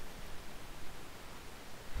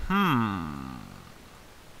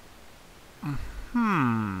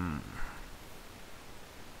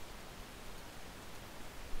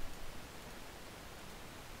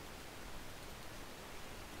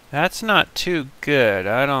 That's not too good.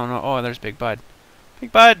 I don't know. Oh, there's Big Bud.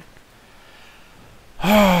 Big Bud!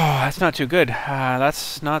 Oh, that's not too good.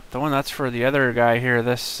 That's not the one. That's for the other guy here.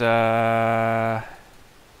 This thing.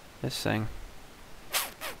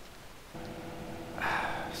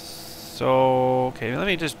 So, okay, let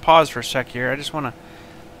me just pause for a sec here. I just want to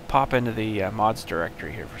pop into the mods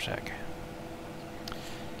directory here for a sec.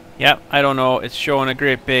 Yep, I don't know. It's showing a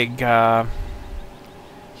great big,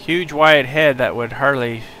 huge wide head that would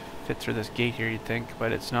hardly fit through this gate here, you'd think,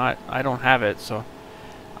 but it's not. I don't have it, so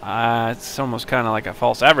it's almost kind of like a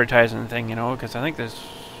false advertising thing, you know, because I think there's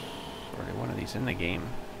already one of these in the game.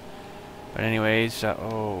 But anyways,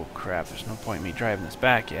 oh crap, there's no point in me driving this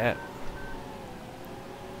back yet.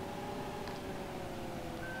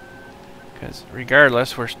 Because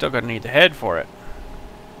regardless, we're still going to need the head for it.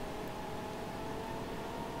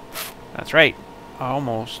 That's right. I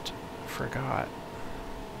almost forgot.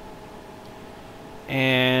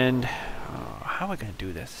 And how am I going to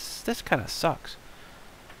do this? This kind of sucks.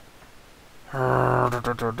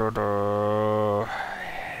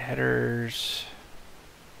 Headers.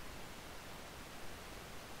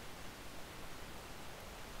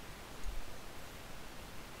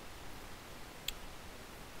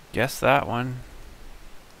 Guess that one.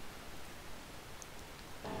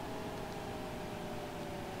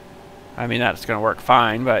 I mean, that's going to work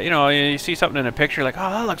fine, but, you know, you see something in a picture like, oh,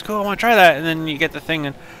 that looks cool, I want to try that, and then you get the thing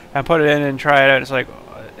and put it in and try it out, it's like,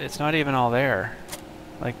 it's not even all there.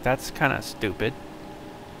 Like, that's kind of stupid.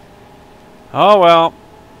 Oh, well.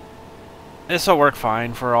 This will work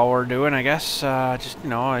fine for all we're doing, I guess. Just, you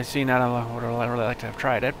know, I seen that, I would really like to have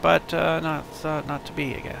tried it, but not to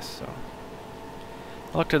be, I guess, so.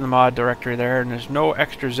 I looked in the mod directory there, and there's no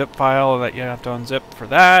extra zip file that you have to unzip for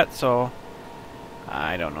that, so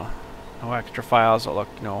I don't know. No extra files that look,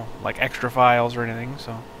 you know, like extra files or anything,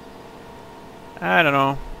 so I don't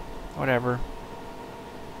know. Whatever.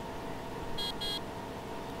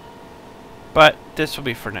 But this will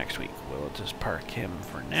be for next week. We'll just park him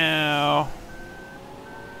for now.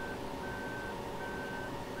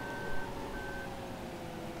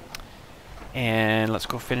 And let's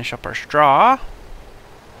go finish up our straw.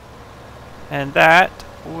 And that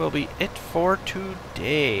will be it for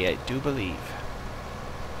today, I do believe.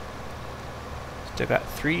 Still got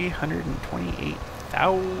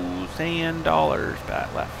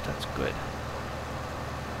 $328,000 left. That's good.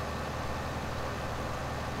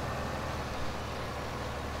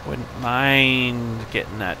 Wouldn't mind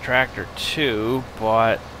getting that tractor too,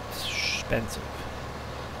 but it's expensive.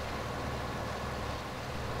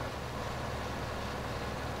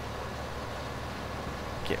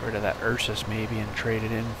 Get rid of that Ursus maybe and trade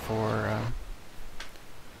it in for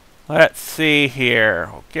let's see here.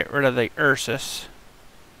 We'll get rid of the Ursus.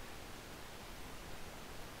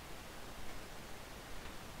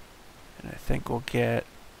 And I think we'll get...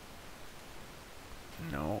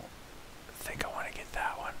 No. I think I want to get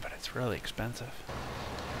that one, but it's really expensive.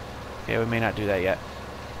 Okay, we may not do that yet.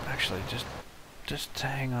 Actually, just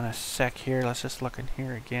hang on a sec here. Let's just look in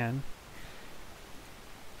here again.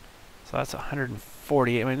 So that's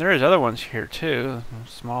 140. I mean, there is other ones here too.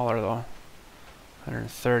 Smaller though.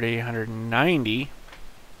 130, 190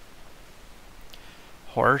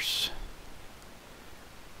 horse.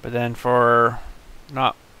 But then for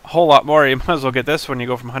not a whole lot more, you might as well get this one. You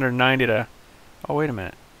go from 190 to... Oh, wait a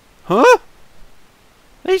minute. Huh?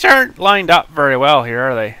 These aren't lined up very well here,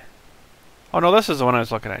 are they? Oh, no, this is the one I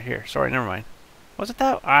was looking at here. Sorry, never mind. Was it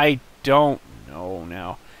that? I don't know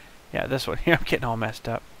now. Yeah, this one here. I'm getting all messed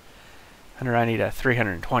up. 190 to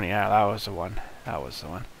 320. Yeah, that was the one. That was the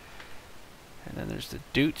one. And then there's the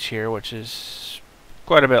Dutes here, which is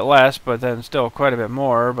quite a bit less, but then still quite a bit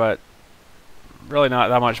more, but really not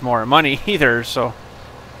that much more money either, so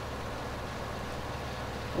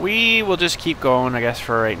we will just keep going, I guess,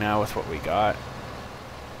 for right now with what we got.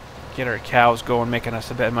 Get our cows going, making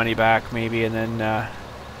us a bit of money back, maybe, and then,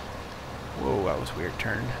 whoa, that was a weird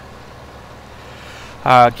turn.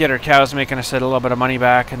 Get our cows, making us a little bit of money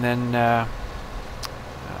back, and then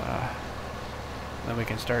we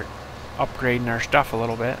can start upgrading our stuff a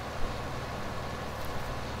little bit.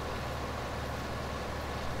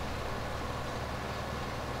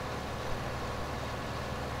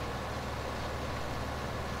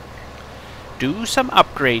 Do some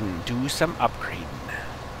upgrading. Do some upgrading.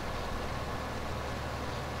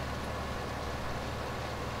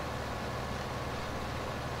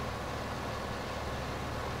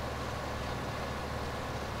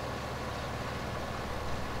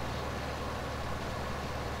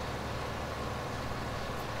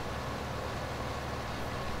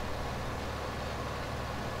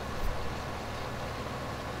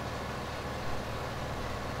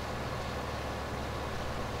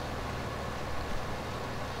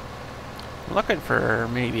 Looking for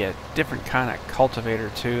maybe a different kind of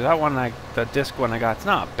cultivator too. That one, the disc one I got, it's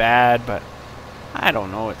not bad, but I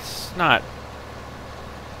don't know. It's not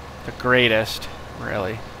the greatest,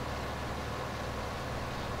 really.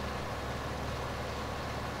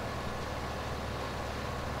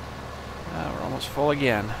 almost full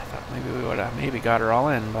again. I thought maybe we would have maybe got her all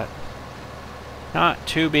in, but not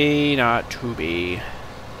to be, not to be.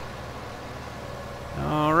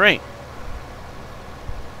 All right.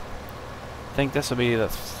 I think this will be the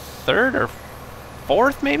third or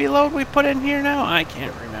fourth maybe load we put in here now. I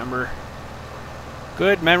can't remember.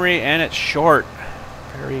 Good memory, and it's short.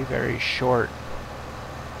 Very, very short.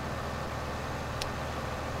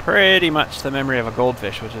 Pretty much the memory of a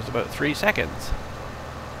goldfish, which is about 3 seconds.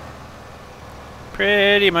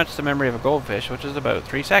 Pretty much the memory of a goldfish, which is about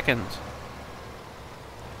 3 seconds.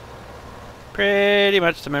 Pretty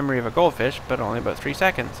much the memory of a goldfish, but only about 3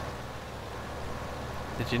 seconds.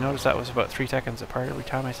 Did you notice that was about 3 seconds apart every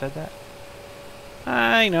time I said that?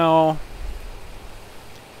 I know.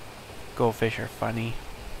 Goldfish are funny.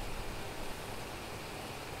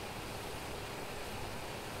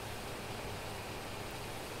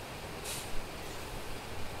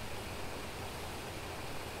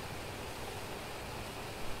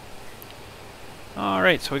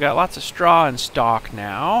 Alright, so we got lots of straw in stock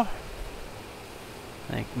now.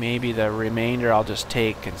 I think maybe the remainder I'll just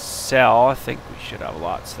take and sell. I think we should have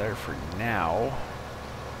lots there for now.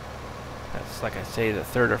 That's, like I say, the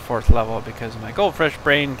third or fourth level because my goldfish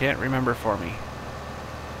brain can't remember for me.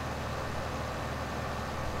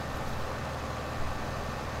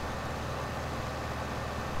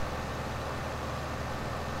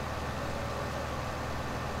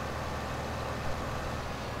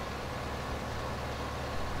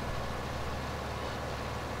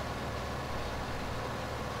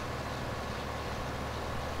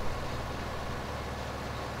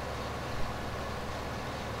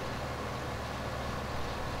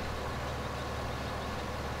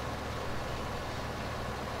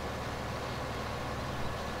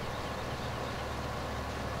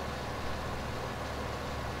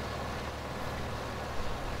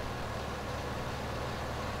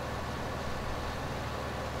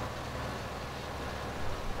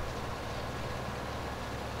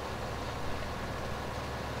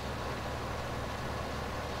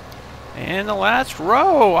 And the last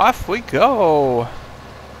row, off we go.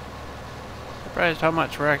 Surprised how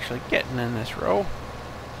much we're actually getting in this row.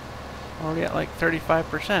 Already at like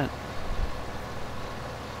 35%.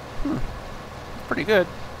 Pretty good.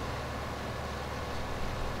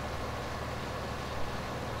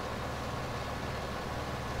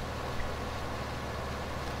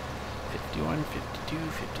 $51, $52,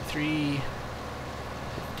 $53,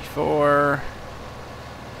 $54.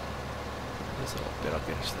 This little bit will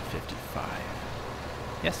get us to the 55.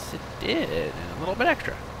 Yes, it did, and a little bit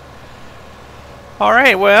extra.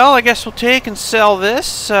 Alright, well, I guess we'll take and sell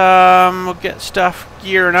this. We'll get stuff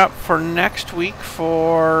gearing up for next week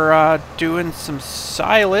for doing some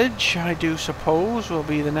silage, I do suppose, will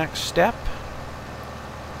be the next step.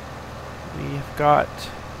 We've got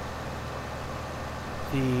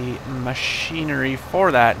the machinery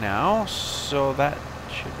for that now, so that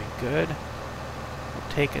should be good.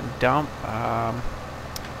 Take and dump. I'd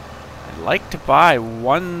like to buy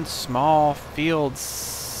one small field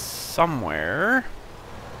somewhere.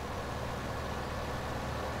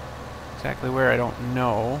 Exactly where, I don't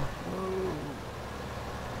know.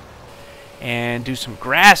 And do some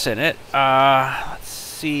grass in it. Let's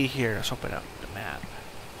see here. Let's open up the map.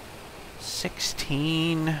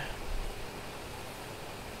 16. A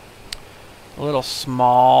little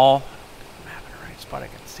small. Map in the right spot I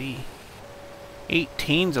can see.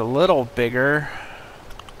 18's a little bigger.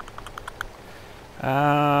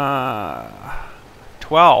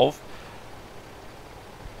 12.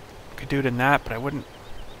 Could do it in that, but I wouldn't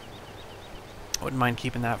mind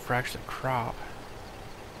keeping that for actually crop.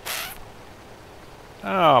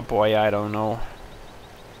 Oh boy, I don't know.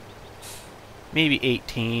 Maybe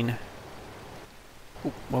 18.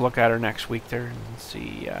 Ooh, we'll look at her next week there and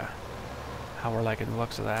see how we're liking the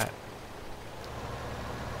looks of that.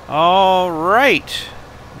 Alright.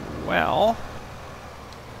 Well,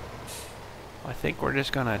 I think we're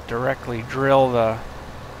just going to directly drill the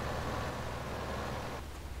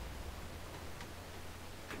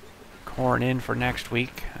corn in for next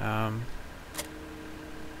week.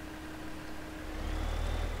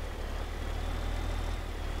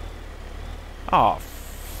 Oh,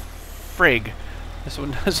 frig. This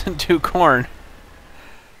one doesn't do corn.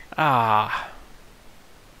 Ah.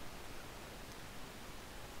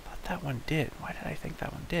 Thought that one did. Why did I think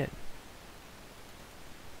that one did?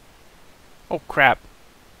 Oh, crap.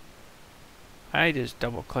 I just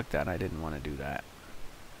double-clicked that and I didn't want to do that.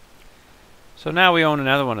 So now we own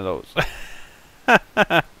another one of those.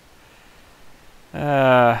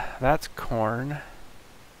 That's corn.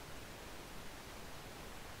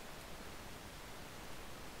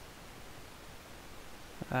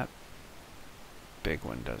 That big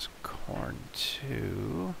one does corn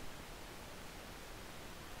too.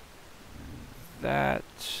 That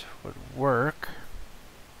would work.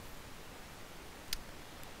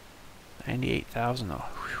 98,000 though.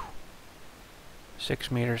 Whew.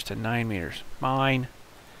 6 meters to 9 meters. Mine.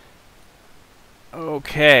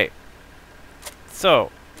 Okay.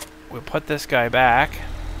 So, we'll put this guy back.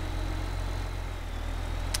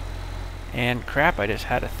 And crap, I just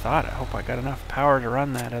had a thought. I hope I got enough power to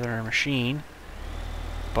run that other machine.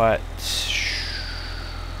 But,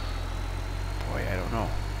 boy, I don't know.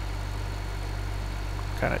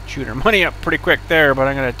 Kind of chewed her money up pretty quick there, but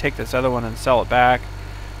I'm going to take this other one and sell it back.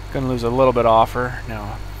 Going to lose a little bit off her.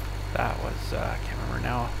 No, that was, I can't remember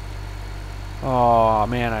now. Oh,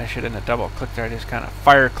 man, I shouldn't have double clicked her. I just kind of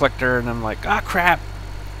fire clicked her, and I'm like, ah, crap.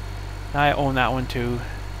 I own that one too.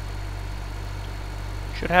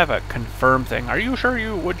 Should have a confirm thing. Are you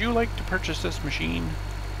sure would you like to purchase this machine?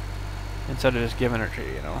 Instead of just giving her to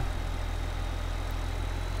you, you know.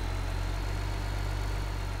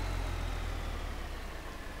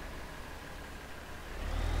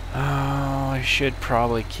 Oh, I should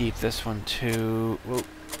probably keep this one too. Whoa.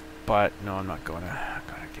 But no, I'm not gonna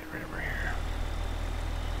get rid of her here.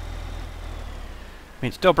 I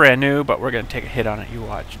mean, still brand new, but we're gonna take a hit on it. You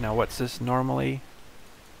watch. Now, what's this normally?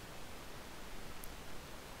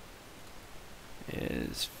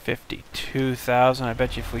 Is 52,000. I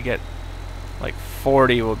bet you if we get like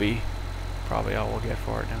 40 will be probably all we'll get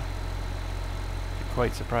for it now. Be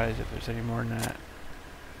quite surprised if there's any more than that.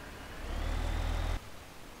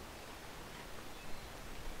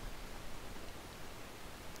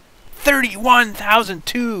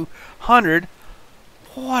 $31,200.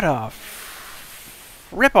 What a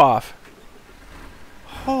rip-off.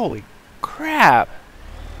 Holy crap.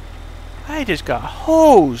 I just got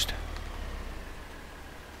hosed.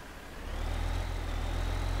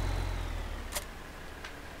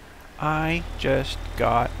 I just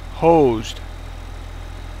got hosed.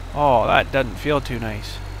 Oh, that doesn't feel too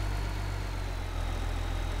nice.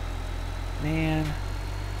 Man.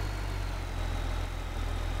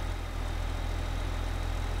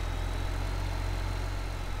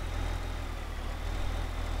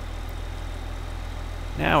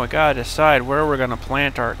 Now we gotta decide where we're gonna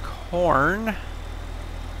plant our corn.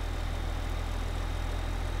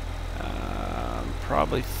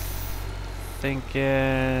 Probably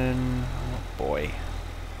thinking, oh boy,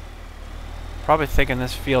 probably thinking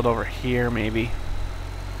this field over here maybe.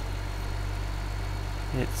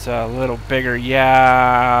 It's a little bigger,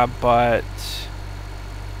 yeah, but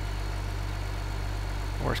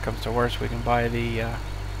worst comes to worst, we can buy the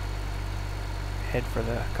head for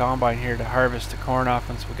the combine here to harvest the corn off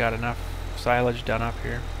once we got enough silage done up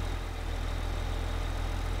here.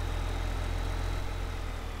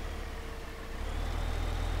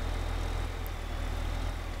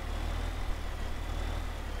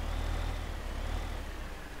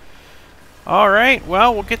 Alright,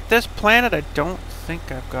 well, we'll get this planted. I don't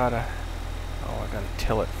think I've got to... Oh, I got to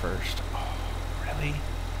till it first. Oh, really?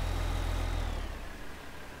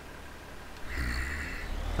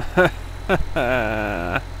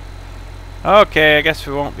 Okay, I guess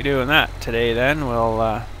we won't be doing that today then.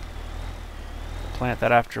 We'll plant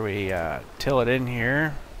that after we till it in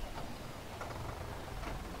here.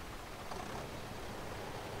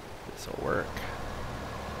 This'll work.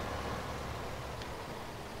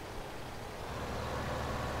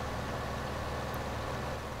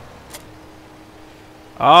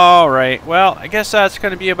 Alright, well, I guess that's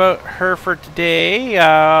going to be about her for today.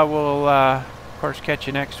 We'll, of course, catch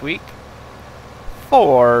you next week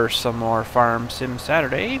for some more Farm Sim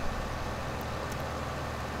Saturday.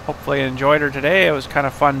 Hopefully you enjoyed her today. It was kind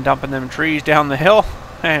of fun dumping them trees down the hill.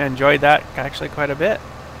 I enjoyed that actually quite a bit.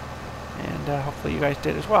 And hopefully you guys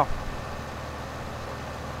did as well.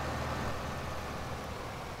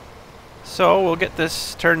 So we'll get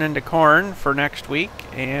this turned into corn for next week,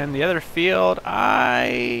 and the other field,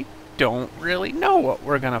 I don't really know what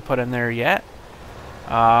we're going to put in there yet.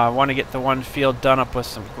 I want to get the one field done up with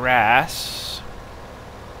some grass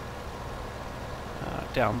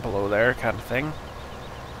down below there, kind of thing.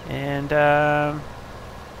 And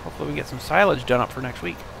hopefully we get some silage done up for next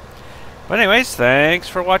week. But anyways, thanks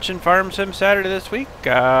for watching Farm Sim Saturday this week.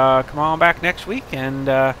 Come on back next week, and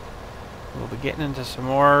we'll be getting into some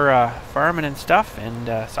more farming and stuff,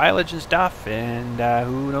 and silage and stuff, and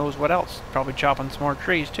who knows what else. Probably chopping some more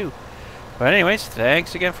trees too. But anyways,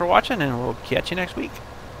 thanks again for watching, and we'll catch you next week.